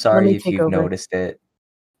 So I'm Let sorry me if take you've over. noticed it.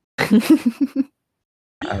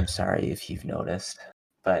 I'm sorry if you've noticed. Did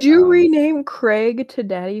But you rename Craig to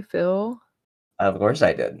Daddy Phil? of course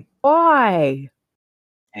I did. Why?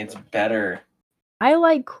 It's better. I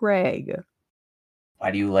like Craig.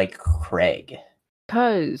 Why do you like Craig?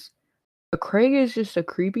 Cause a Craig is just a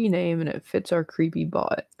creepy name and it fits our creepy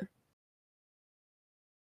bot.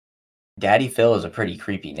 Daddy Phil is a pretty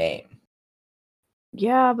creepy name.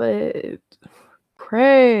 Yeah, but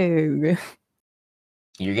Craig.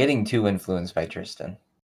 You're getting too influenced by Tristan.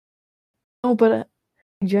 No, but I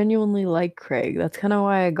genuinely like Craig. That's kind of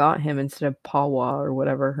why I got him instead of Pawa or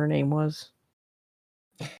whatever her name was.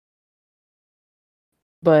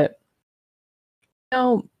 But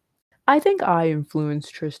no, I think I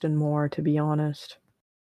influenced Tristan more, to be honest.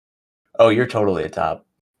 Oh, you're totally a top.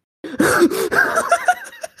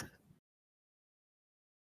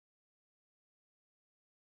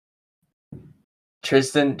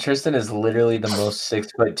 Tristan is literally the most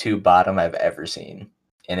 6'2" bottom I've ever seen,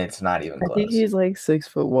 and it's not even I think close. he's like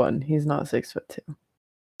 6'1". He's not 6'2".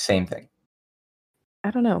 Same thing.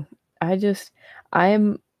 I don't know. I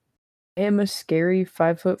am a scary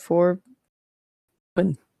 5'4"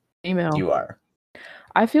 woman, female. You are.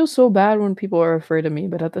 I feel so bad when people are afraid of me,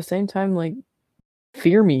 but at the same time, like,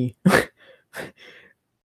 fear me.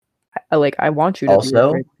 I want you to be Also,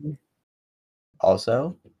 afraid of me.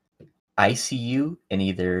 I see you in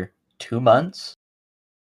either 2 months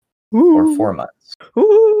or Ooh, 4 months.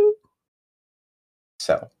 ooh.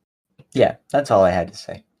 So, yeah, that's all I had to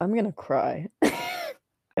say. I'm gonna cry.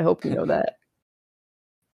 I hope you know that.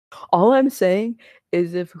 All I'm saying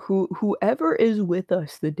is if whoever is with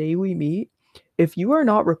us the day we meet, if you are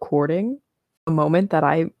not recording the moment that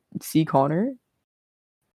I see Connor,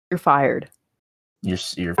 you're fired. You're We're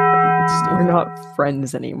stupid. not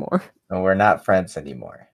friends anymore. No, we're not friends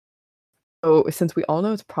anymore. So since we all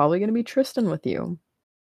know it's probably gonna be Tristan with you,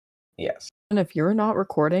 Yes, and if you're not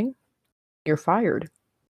recording, you're fired.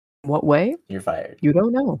 What way? you're fired. You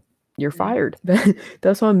don't know. You're fired.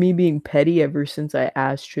 That's on me being petty ever since I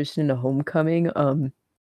asked Tristan to homecoming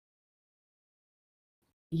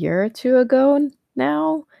year or two ago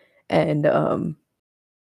now, and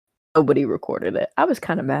nobody recorded it. I was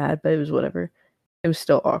kind of mad, but it was whatever. It was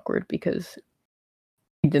still awkward because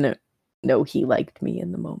he didn't know he liked me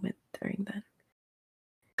in the moment during then.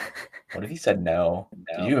 What if he said no?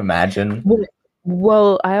 Could you imagine?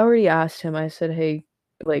 Well, I already asked him. I said, "Hey,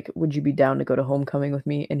 like, would you be down to go to homecoming with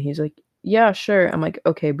me?" And he's like, yeah, sure. I'm like,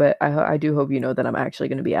 okay, but I do hope you know that I'm actually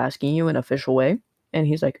going to be asking you in an official way. And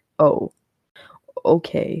he's like, oh,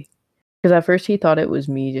 okay. Because at first he thought it was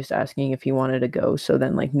me just asking if he wanted to go, so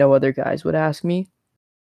then like no other guys would ask me.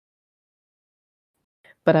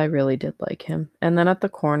 But I really did like him. And then at the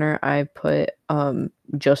corner I put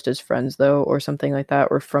just as friends though, or something like that,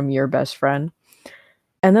 or from your best friend.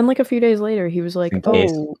 And then like a few days later he was like, in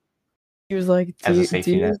case, oh, he was like, as a do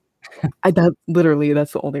safety net. you I that literally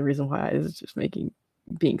that's the only reason why I was just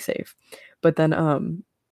being safe. But then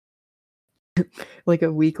like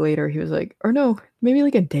a week later he was like, or no, maybe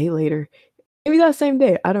like a day later, maybe that same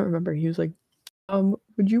day, I don't remember. He was like,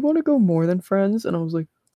 would you want to go more than friends? And I was like,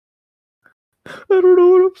 I don't know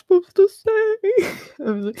what I'm supposed to say.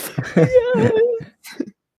 I was like, yes.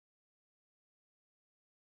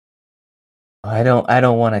 I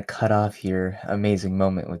don't want to cut off your amazing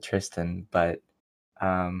moment with Tristan, but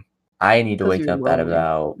I need to Because wake you're up at lonely.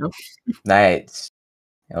 about No. nights.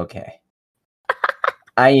 Okay.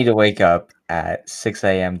 I need to wake up at 6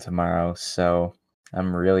 a.m. tomorrow, so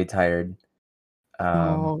I'm really tired.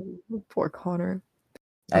 Oh, poor Connor.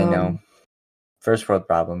 I know. First world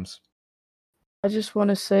problems. I just want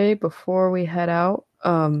to say before we head out,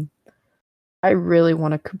 I really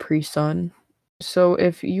want a Capri Sun. So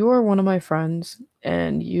if you are one of my friends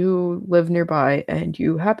and you live nearby and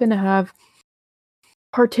you happen to have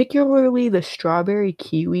particularly the strawberry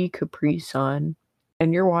kiwi Capri Sun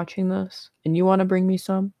and you're watching this and you want to bring me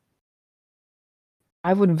some,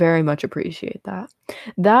 I would very much appreciate that.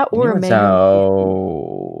 That You or know a what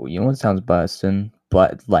mango iced tea. sounds bussin',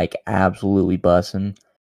 but like absolutely bussin'?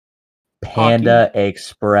 Hockey. Panda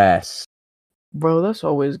Express. Bro, that's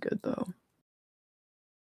always good though.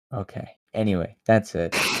 Okay. Anyway, that's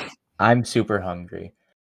it. I'm super hungry.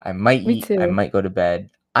 I might Me eat, I too. might go to bed.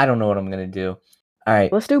 I don't know what I'm gonna do. All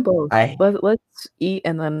right. Let's do both. I Let's eat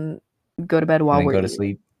and then go to bed and while then we're go to eating.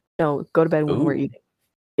 sleep. No, go to bed when we're Ooh. eating.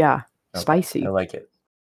 Yeah, Okay. I spicy. like it.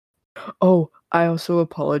 Oh, I also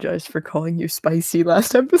apologize for calling you spicy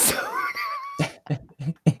last episode.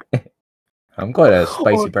 I'm quite a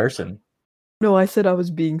spicy Or person. no, I said I was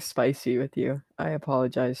being spicy with you. I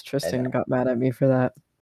apologize. I Tristan know. got mad at me for that.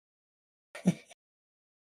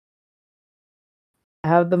 I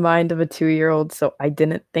have the mind of a 2-year-old, so I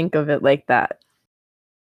didn't think of it like that.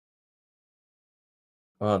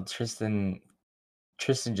 Well, Tristan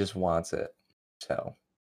just wants it. So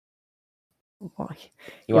Well, he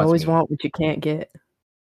you wants always me. want what you can't get.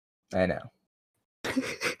 I know.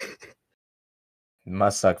 It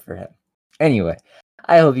must suck for him. Anyway,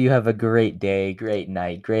 I hope you have a great day, great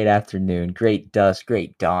night, great afternoon, great dusk,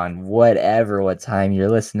 great dawn, what time you're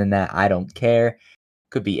listening at. I don't care.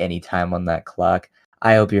 Could be any time on that clock.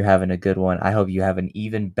 I hope you're having a good one. I hope you have an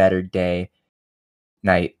even better day,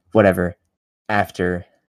 night, whatever, after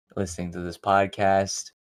listening to this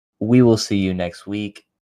podcast. We will see you next week.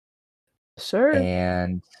 Sure.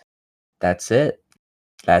 And that's it.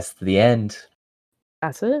 That's the end.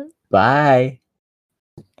 That's it. Bye.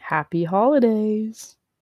 Happy holidays.